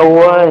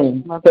 Noah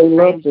and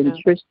Caleb and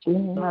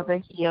Tristan,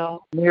 Mother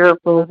Hill,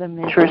 Miracle, Mother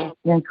Mitchell, Tristan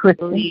and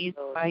Kristen, Louise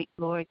White,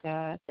 Lord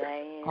God.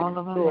 All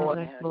of our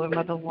mothers, Lord,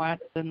 Mother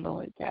Watson,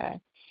 Lord God.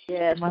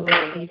 yes,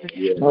 Mother Jesus,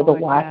 Mother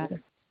Lord God.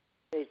 Watson,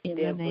 In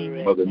the name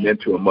of Mother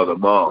Mentor and Mother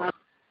Mom.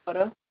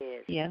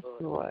 yes,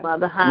 Lord. Mother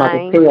Mother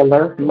Hines,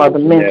 Taylor, Mother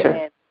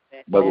Mentor,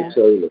 Mother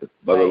Taylor.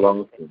 Mother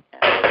Longston.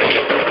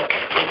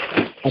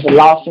 Mother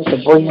Lawson,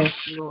 Sabrina,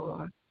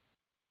 Lord.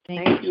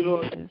 thank you,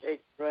 Lord.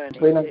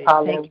 Sabrina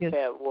Paulo, Thank you.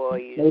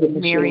 Lady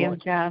Miriam Michelle,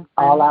 Johnson,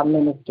 all our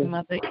ministers,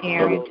 Mother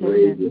Carrington,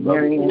 and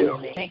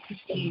Marion, thank you,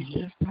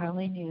 Jesus.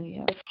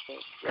 Hallelujah.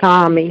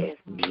 Tommy,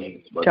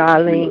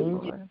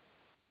 Charlene, Lord.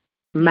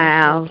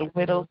 Miles, the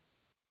widows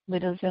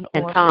and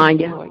and orphans,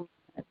 Tanya. Lord.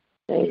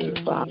 Thank you,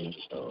 Father.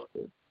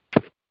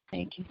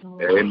 Thank you,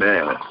 Lord.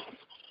 Amen.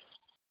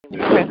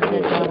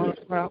 President Donald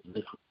Trump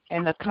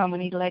and the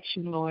coming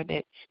election, Lord,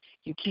 that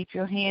you keep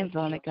your hands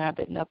on it, God,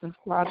 that nothing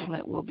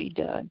fraudulent will be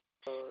done.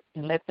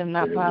 And let them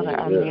not bother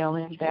our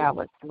mail-in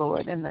ballots,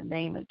 Lord, in the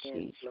name of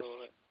Jesus.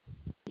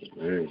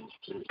 Yes.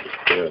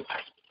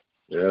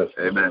 Yes.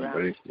 Amen.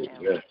 Thank you.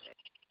 Yes.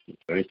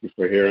 Thank you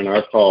for hearing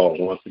our call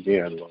once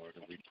again, Lord.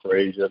 And we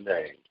praise your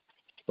name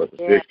for the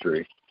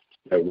victory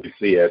that we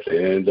see at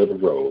the end of the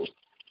road.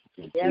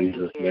 In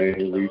Jesus'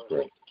 name we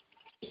pray.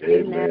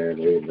 Amen.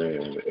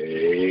 Amen.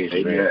 Amen.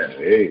 Amen.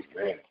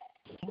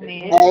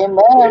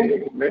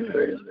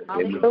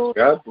 Amen.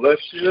 God bless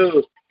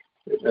you.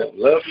 Amen.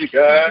 Love you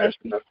guys.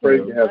 I pray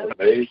you have an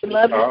amazing,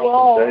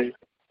 powerful day.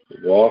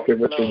 Walking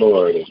with the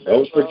Lord. And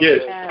don't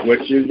forget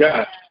what you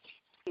got.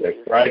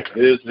 That Christ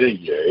is in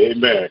you.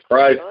 Amen.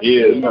 Christ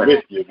is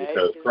with you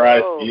because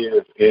Christ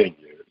is in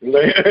you.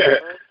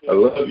 I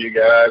love you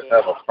guys.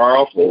 Have a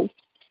powerful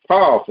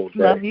day.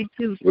 Love you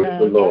too, with son.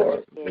 the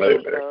Lord.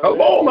 Amen.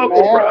 Come on,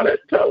 Uncle Brother.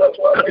 Tell us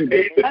what we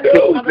need to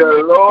do.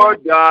 The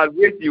Lord God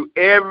with you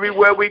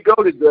everywhere we go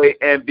today,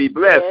 and be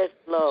blessed. Yes,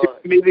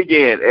 Lord. To meet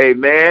again.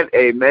 Amen.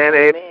 Amen.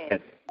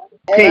 Amen.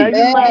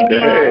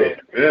 Amen.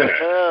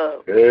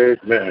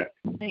 Amen.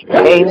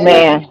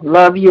 Amen.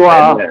 Love you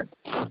all. Amen.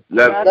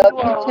 Love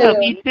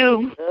You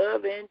too.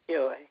 Love and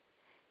joy.